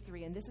 1 through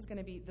 3, and this is going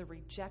to be the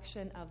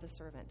rejection of the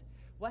servant.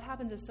 What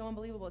happens is so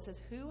unbelievable. It says,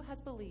 who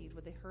has believed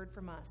what they heard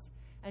from us,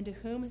 and to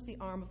whom has the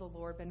arm of the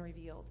Lord been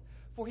revealed?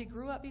 For he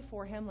grew up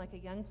before him like a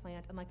young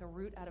plant and like a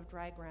root out of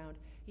dry ground.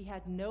 He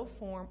had no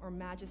form or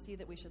majesty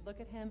that we should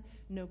look at him,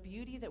 no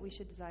beauty that we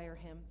should desire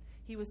him.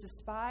 He was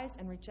despised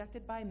and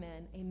rejected by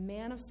men, a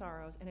man of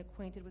sorrows and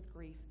acquainted with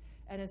grief,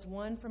 and as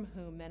one from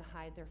whom men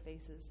hide their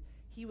faces.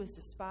 He was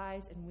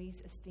despised, and we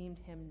esteemed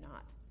him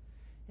not.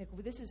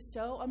 This is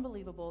so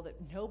unbelievable that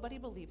nobody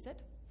believes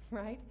it,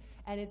 right?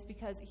 And it's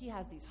because he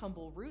has these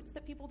humble roots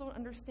that people don't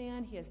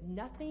understand. He has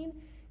nothing.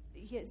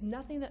 he has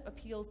nothing that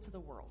appeals to the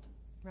world,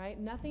 right?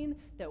 Nothing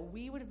that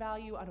we would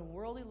value on a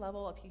worldly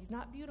level. He's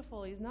not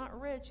beautiful. He's not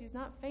rich. He's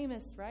not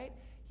famous, right?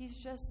 He's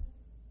just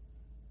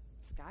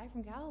this guy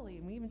from Galilee.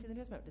 And we even see in the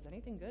New Testament, does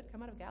anything good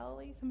come out of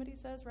Galilee? Somebody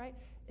says, right?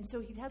 And so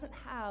he doesn't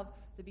have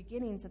the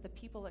beginnings that the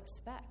people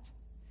expect.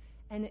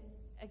 And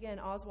again,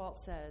 Oswalt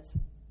says,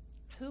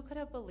 who could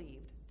have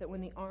believed that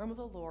when the arm of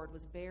the Lord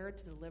was bared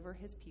to deliver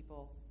his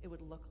people, it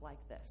would look like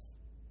this?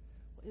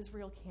 Well,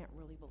 Israel can't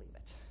really believe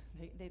it.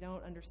 They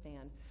don't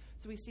understand.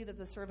 So we see that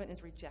the servant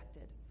is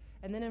rejected.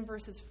 And then in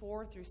verses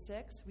 4 through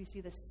 6, we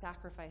see the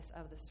sacrifice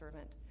of the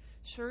servant.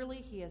 Surely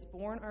he has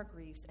borne our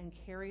griefs and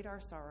carried our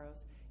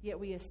sorrows, yet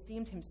we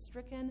esteemed him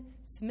stricken,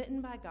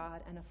 smitten by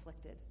God, and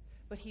afflicted.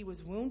 But he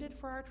was wounded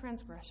for our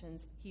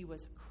transgressions, he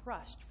was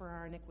crushed for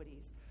our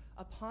iniquities.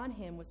 Upon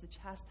him was the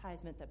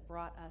chastisement that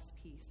brought us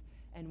peace,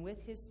 and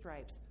with his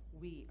stripes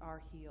we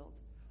are healed.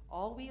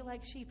 All we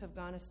like sheep have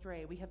gone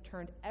astray. We have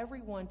turned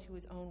every one to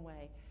his own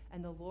way,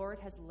 and the Lord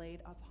has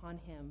laid upon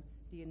him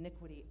the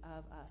iniquity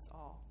of us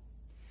all.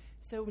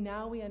 So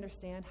now we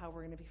understand how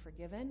we're going to be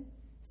forgiven.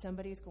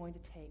 Somebody's going to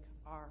take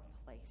our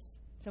place.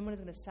 Someone is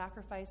going to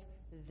sacrifice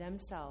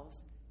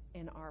themselves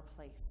in our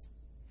place.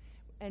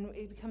 And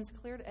it becomes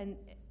clear, and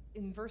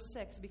in verse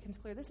 6, it becomes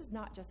clear this is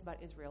not just about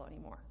Israel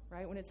anymore,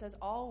 right? When it says,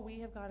 all we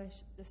have gone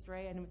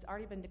astray, and it's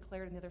already been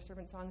declared in the other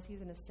servant songs, he's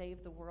going to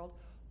save the world.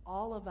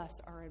 All of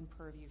us are in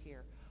purview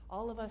here.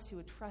 All of us who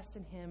would trust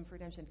in him for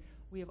redemption,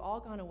 we have all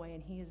gone away,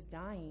 and he is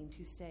dying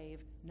to save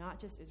not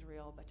just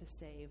Israel, but to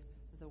save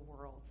the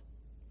world,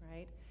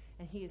 right?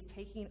 And he is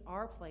taking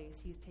our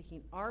place. He's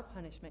taking our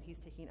punishment. He's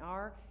taking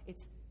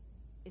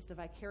it's the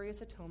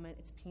vicarious atonement.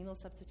 It's penal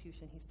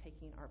substitution. He's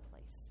taking our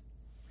place.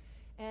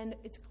 And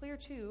it's clear,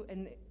 too,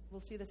 and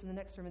we'll see this in the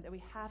next sermon, that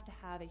we have to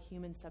have a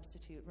human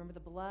substitute. Remember, the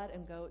blood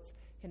and goats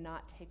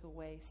cannot take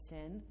away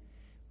sin.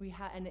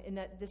 And in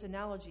this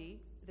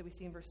analogy that we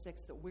see in verse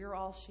 6, that we're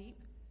all sheep,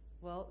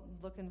 well,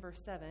 look in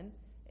verse 7.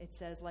 It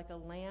says, like a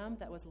lamb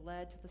that was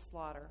led to the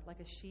slaughter, like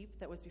a sheep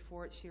that was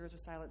before its shearers were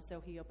silent,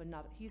 so he opened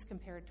up. He's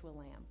compared to a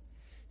lamb.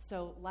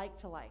 So like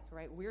to like,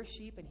 right? We're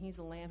sheep, and he's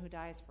a lamb who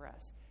dies for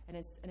us. And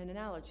it's an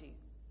analogy.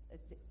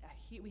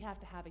 We have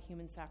to have a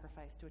human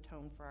sacrifice to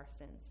atone for our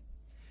sins.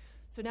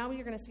 So now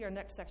we're going to see our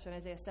next section,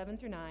 Isaiah 7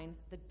 through 9,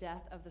 the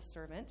death of the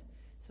servant.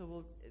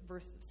 So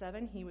verse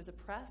 7, he was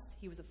oppressed,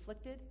 he was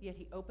afflicted, yet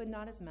he opened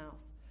not his mouth.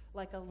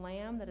 Like a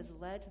lamb that is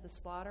led to the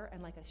slaughter,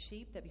 and like a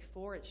sheep that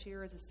before its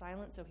shearers is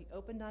silent, so he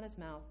opened not his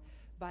mouth.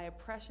 By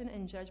oppression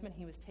and judgment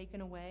he was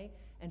taken away,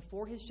 and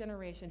for his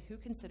generation who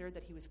considered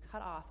that he was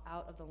cut off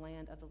out of the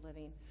land of the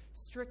living,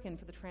 stricken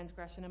for the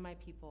transgression of my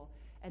people.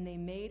 And they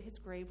made his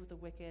grave with the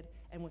wicked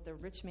and with the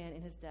rich man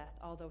in his death,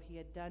 although he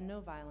had done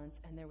no violence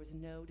and there was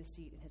no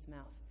deceit in his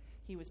mouth.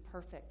 He was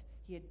perfect.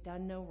 He had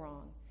done no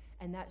wrong.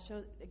 And that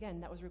showed,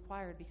 again, that was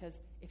required because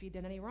if he'd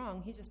done any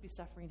wrong, he'd just be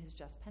suffering his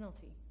just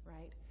penalty,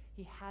 right?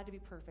 He had to be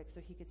perfect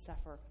so he could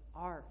suffer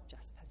our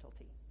just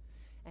penalty.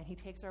 And he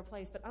takes our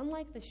place. But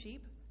unlike the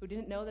sheep who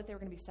didn't know that they were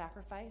going to be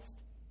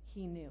sacrificed,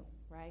 he knew,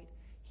 right?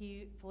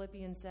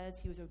 Philippians says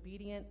he was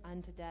obedient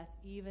unto death,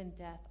 even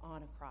death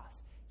on a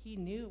cross. He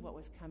knew what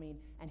was coming,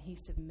 and he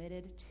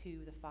submitted to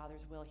the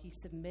Father's will. He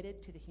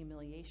submitted to the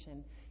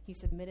humiliation. He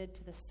submitted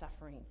to the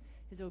suffering.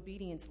 His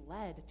obedience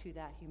led to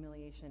that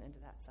humiliation and to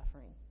that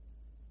suffering.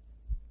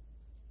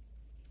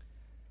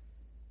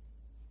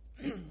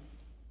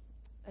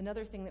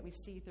 Another thing that we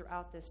see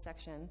throughout this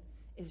section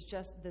is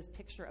just this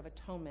picture of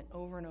atonement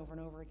over and over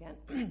and over again.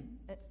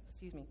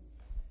 Excuse me.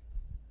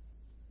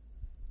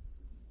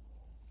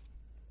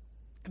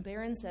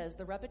 Barron says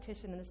the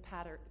repetition in this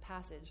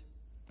passage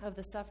of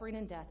the suffering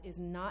and death is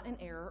not an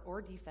error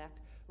or defect.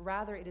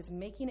 Rather, it is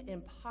making it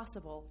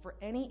impossible for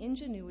any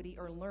ingenuity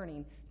or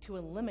learning to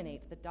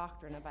eliminate the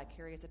doctrine of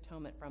vicarious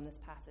atonement from this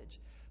passage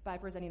by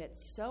presenting it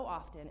so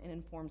often and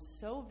in forms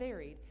so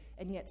varied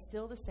and yet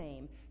still the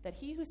same that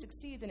he who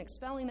succeeds in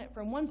expelling it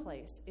from one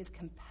place is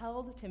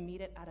compelled to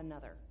meet it at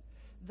another.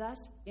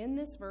 Thus, in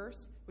this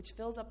verse, which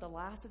fills up the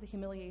last of the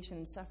humiliation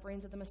and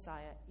sufferings of the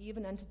Messiah,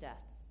 even unto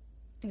death,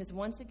 it is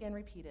once again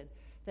repeated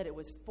that it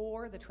was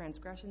for the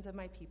transgressions of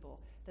my people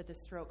that the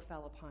stroke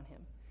fell upon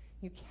him.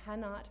 You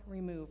cannot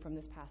remove from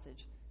this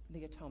passage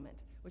the atonement,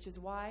 which is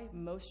why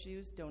most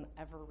Jews don't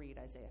ever read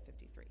Isaiah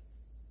 53.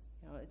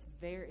 It's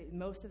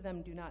most of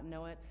them do not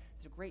know it.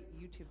 There's a great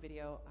YouTube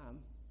video.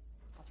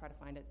 I'll try to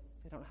find it.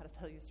 I don't know how to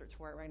tell you to search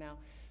for it right now.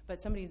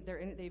 But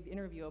they've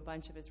interviewed a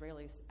bunch of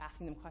Israelis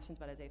asking them questions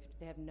about Isaiah 53.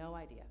 They have no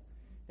idea.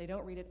 They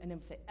don't read it, and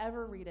if they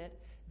ever read it,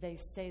 they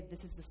say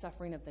this is the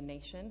suffering of the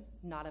nation,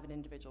 not of an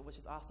individual, which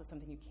is also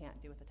something you can't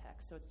do with the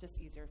text. So it's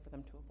just easier for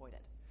them to avoid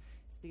it.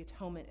 So the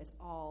atonement is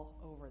all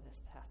over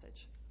this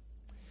passage.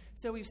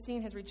 So we've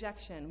seen his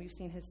rejection, we've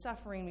seen his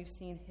suffering, we've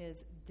seen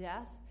his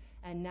death,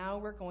 and now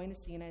we're going to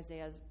see in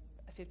Isaiah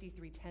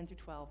 53, 10 through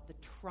 12, the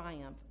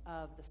triumph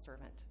of the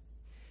servant.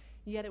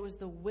 Yet it was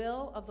the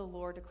will of the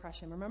Lord to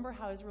crush him. Remember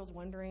how Israel's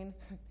wondering,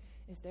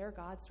 Is their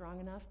God strong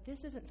enough?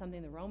 This isn't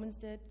something the Romans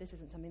did. This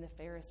isn't something the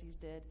Pharisees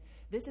did.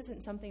 This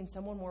isn't something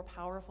someone more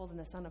powerful than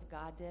the Son of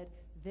God did.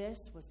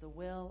 This was the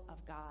will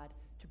of God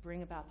to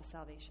bring about the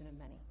salvation of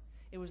many.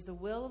 It was the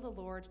will of the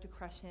Lord to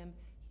crush him.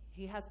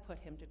 He has put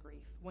him to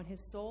grief. When his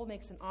soul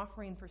makes an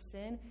offering for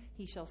sin,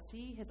 he shall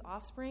see his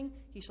offspring.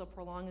 He shall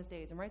prolong his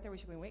days. And right there we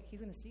should be, wait, he's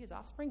going to see his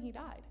offspring? He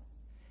died.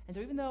 And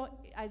so even though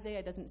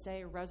Isaiah doesn't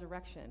say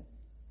resurrection,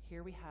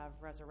 here we have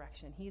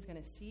resurrection. He's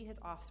going to see his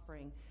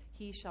offspring.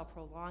 He shall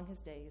prolong his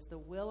days. The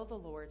will of the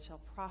Lord shall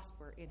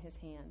prosper in his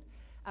hand.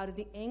 Out of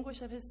the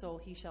anguish of his soul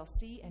he shall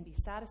see and be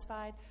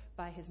satisfied.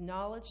 By his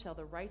knowledge shall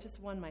the righteous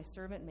one, my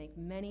servant, make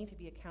many to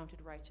be accounted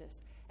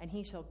righteous, and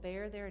he shall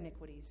bear their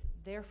iniquities.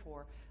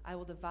 Therefore I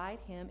will divide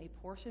him a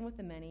portion with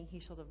the many. He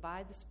shall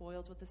divide the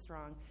spoils with the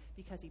strong,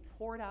 because he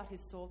poured out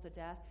his soul to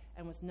death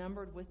and was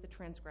numbered with the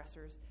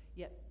transgressors.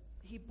 Yet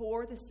he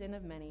bore the sin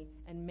of many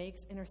and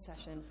makes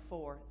intercession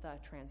for the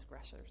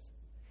transgressors.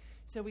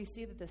 So we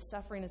see that the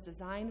suffering is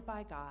designed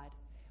by God,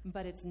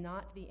 but it's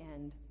not the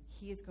end.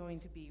 He is going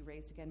to be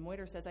raised again.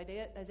 Moiter says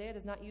Isaiah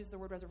does not use the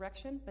word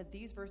resurrection, but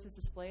these verses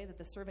display that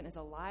the servant is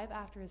alive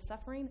after his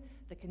suffering,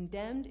 the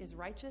condemned is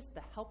righteous,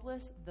 the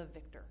helpless, the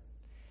victor.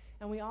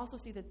 And we also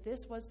see that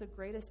this was the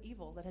greatest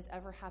evil that has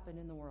ever happened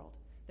in the world.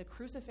 The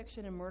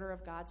crucifixion and murder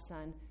of God's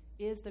Son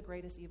is the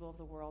greatest evil of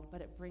the world,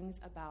 but it brings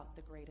about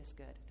the greatest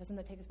good. Doesn't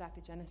that take us back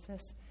to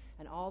Genesis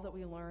and all that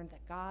we learned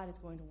that God is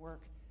going to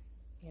work?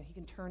 He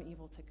can turn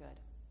evil to good,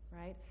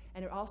 right?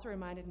 And it also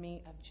reminded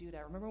me of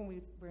Judah. Remember when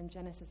we were in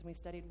Genesis and we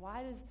studied,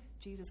 why does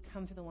Jesus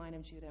come through the line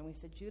of Judah? And we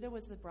said Judah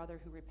was the brother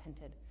who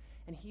repented,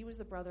 and he was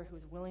the brother who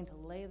was willing to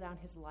lay down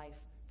his life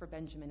for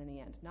Benjamin in the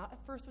end. Not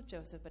at first with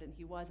Joseph, but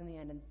he was in the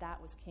end, and that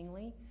was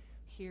kingly.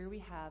 Here we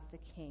have the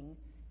king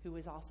who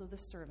is also the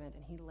servant,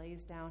 and he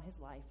lays down his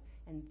life,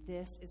 and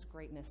this is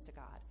greatness to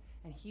God.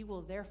 And he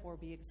will therefore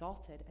be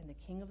exalted and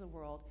the king of the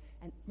world.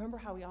 And remember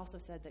how we also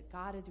said that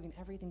God is doing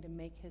everything to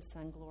make his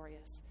Son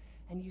glorious.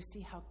 And you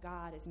see how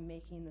God is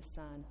making the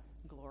Son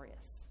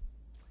glorious.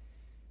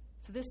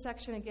 So this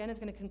section, again, is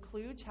going to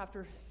conclude.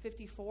 Chapter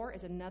 54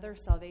 is another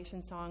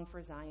salvation song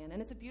for Zion.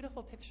 And it's a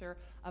beautiful picture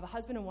of a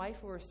husband and wife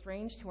who are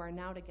estranged who are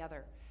now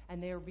together.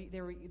 And they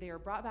are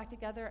brought back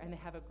together, and they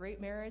have a great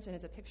marriage. And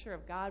it's a picture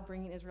of God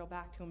bringing Israel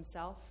back to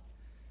himself.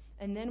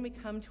 And then we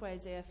come to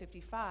Isaiah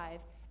 55,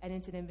 and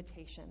it's an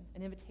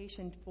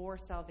invitation for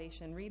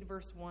salvation. Read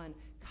verse 1.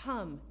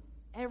 Come,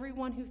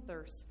 everyone who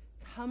thirsts,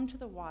 come to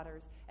the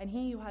waters, and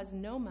he who has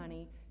no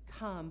money,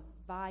 come,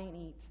 buy and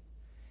eat.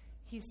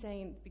 He's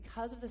saying,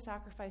 because of the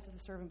sacrifice of the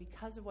servant,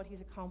 because of what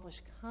he's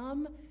accomplished,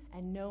 come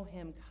and know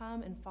him,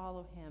 come and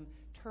follow him,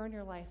 turn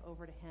your life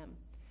over to him.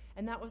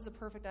 And that was the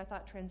perfect, I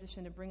thought,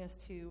 transition to bring us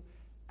to,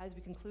 as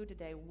we conclude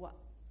today,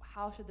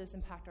 how should this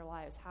impact our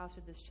lives? How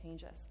should this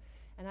change us?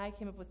 And I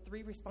came up with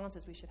 3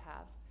 responses we should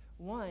have.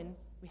 1,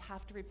 we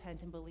have to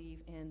repent and believe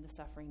in the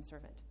suffering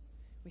servant.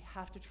 We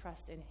have to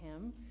trust in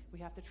him. We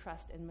have to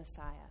trust in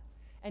Messiah.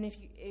 And if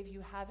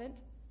you haven't,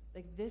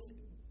 like this,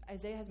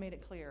 Isaiah has made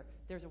it clear,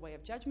 there's a way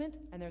of judgment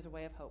and there's a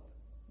way of hope.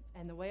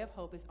 And the way of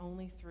hope is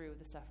only through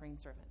the suffering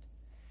servant.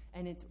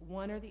 And it's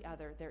one or the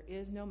other. There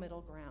is no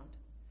middle ground.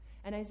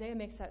 And Isaiah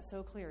makes that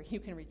so clear. You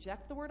can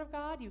reject the word of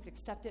God, you can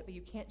accept it, but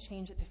you can't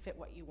change it to fit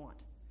what you want.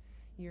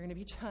 You're going to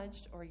be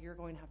judged, or you're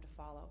going to have to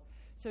follow.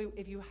 So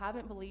if you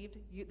haven't believed,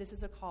 this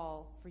is a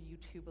call for you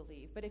to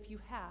believe. But if you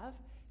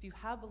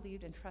have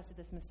believed and trusted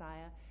this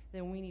Messiah,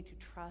 then we need to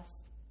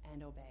trust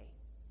and obey.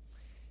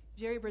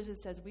 Jerry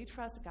Bridges says, we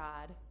trust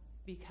God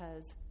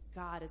because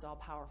God is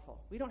all-powerful.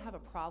 We don't have a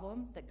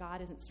problem that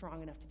God isn't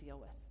strong enough to deal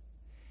with.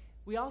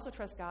 We also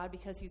trust God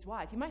because he's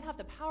wise. He might have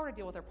the power to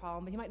deal with our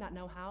problem, but he might not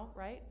know how,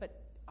 right? But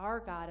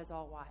our God is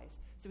all-wise.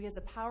 So he has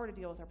the power to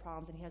deal with our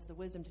problems, and he has the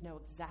wisdom to know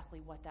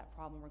exactly what that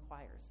problem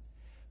requires.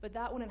 But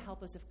that wouldn't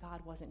help us if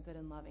God wasn't good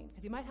and loving,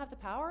 because he might have the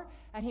power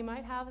and he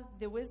might have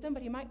the wisdom,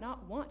 but he might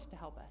not want to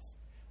help us.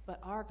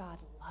 But our God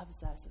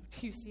loves us.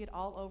 You see it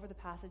all over the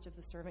passage of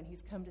the servant.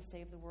 He's come to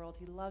save the world.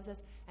 He loves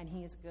us, and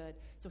he is good.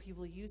 So he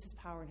will use his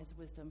power and his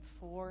wisdom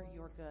for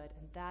your good,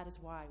 and that is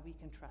why we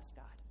can trust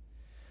God.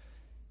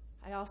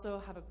 I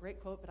also have a great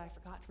quote, but I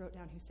forgot to write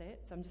down who said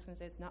it, so I'm just going to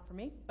say it's not for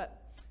me.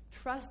 But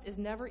trust is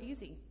never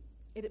easy,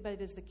 but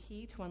it is the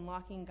key to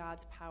unlocking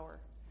God's power.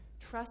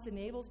 Trust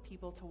enables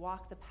people to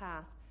walk the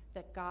path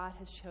that God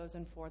has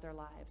chosen for their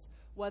lives,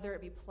 whether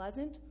it be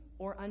pleasant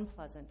or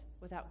unpleasant,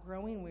 without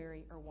growing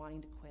weary or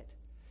wanting to quit.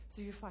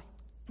 So you find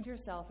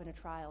yourself in a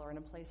trial or in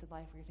a place of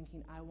life where you're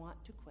thinking, I want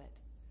to quit,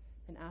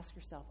 then ask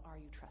yourself, are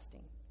you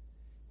trusting?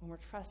 When we're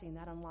trusting,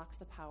 that unlocks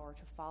the power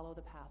to follow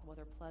the path,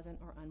 whether pleasant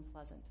or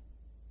unpleasant.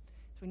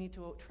 So we need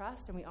to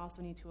trust, and we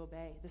also need to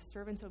obey. The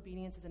servant's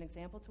obedience is an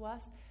example to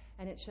us,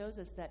 and it shows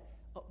us that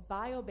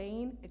by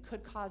obeying, it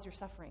could cause your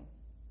suffering,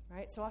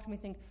 right? So often we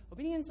think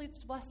obedience leads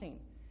to blessing.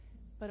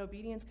 But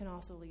obedience can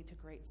also lead to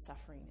great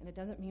suffering. And it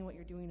doesn't mean what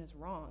you're doing is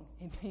wrong.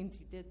 It means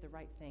you did the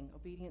right thing.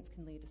 Obedience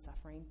can lead to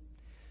suffering.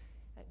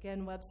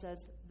 Again, Webb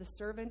says, the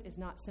servant is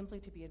not simply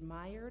to be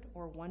admired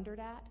or wondered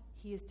at.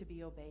 He is to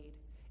be obeyed.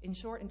 In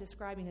short, in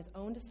describing his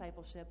own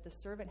discipleship, the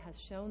servant has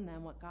shown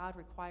them what God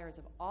requires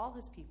of all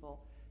his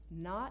people,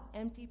 not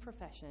empty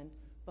profession,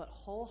 but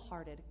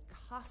wholehearted,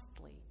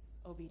 costly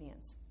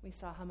obedience. We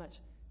saw how much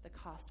the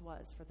cost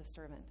was for the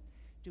servant.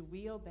 Do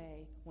we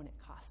obey when it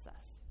costs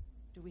us?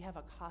 Do we have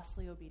a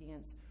costly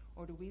obedience,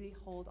 or do we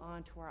hold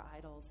on to our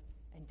idols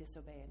and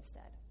disobey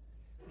instead?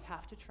 We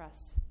have to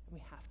trust and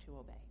we have to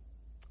obey.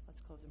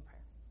 Let's close in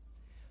prayer.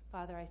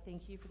 Father, I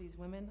thank you for these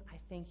women. I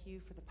thank you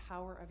for the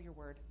power of your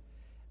word.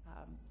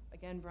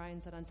 Again,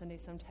 Brian said on Sunday,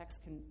 some texts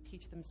can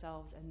teach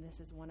themselves, and this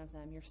is one of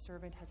them. Your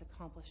servant has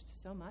accomplished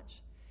so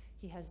much.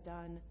 He has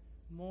done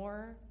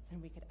more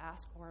than we could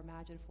ask or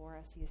imagine for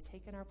us. He has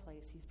taken our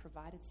place. He's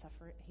provided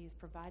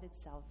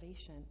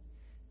salvation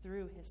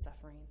through his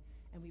suffering.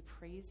 And we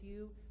praise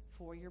you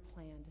for your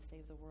plan to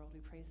save the world.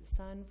 We praise the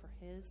Son for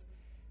his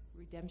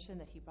redemption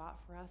that he bought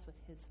for us with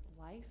his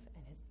life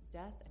and his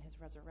death and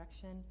his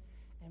resurrection.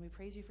 And we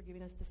praise you for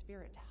giving us the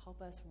Spirit to help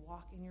us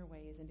walk in your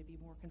ways and to be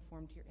more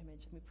conformed to your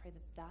image. And we pray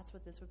that that's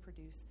what this would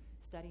produce.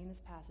 Studying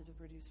this passage would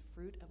produce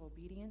fruit of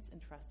obedience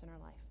and trust in our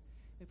life.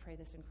 We pray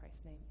this in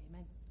Christ's name.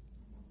 Amen.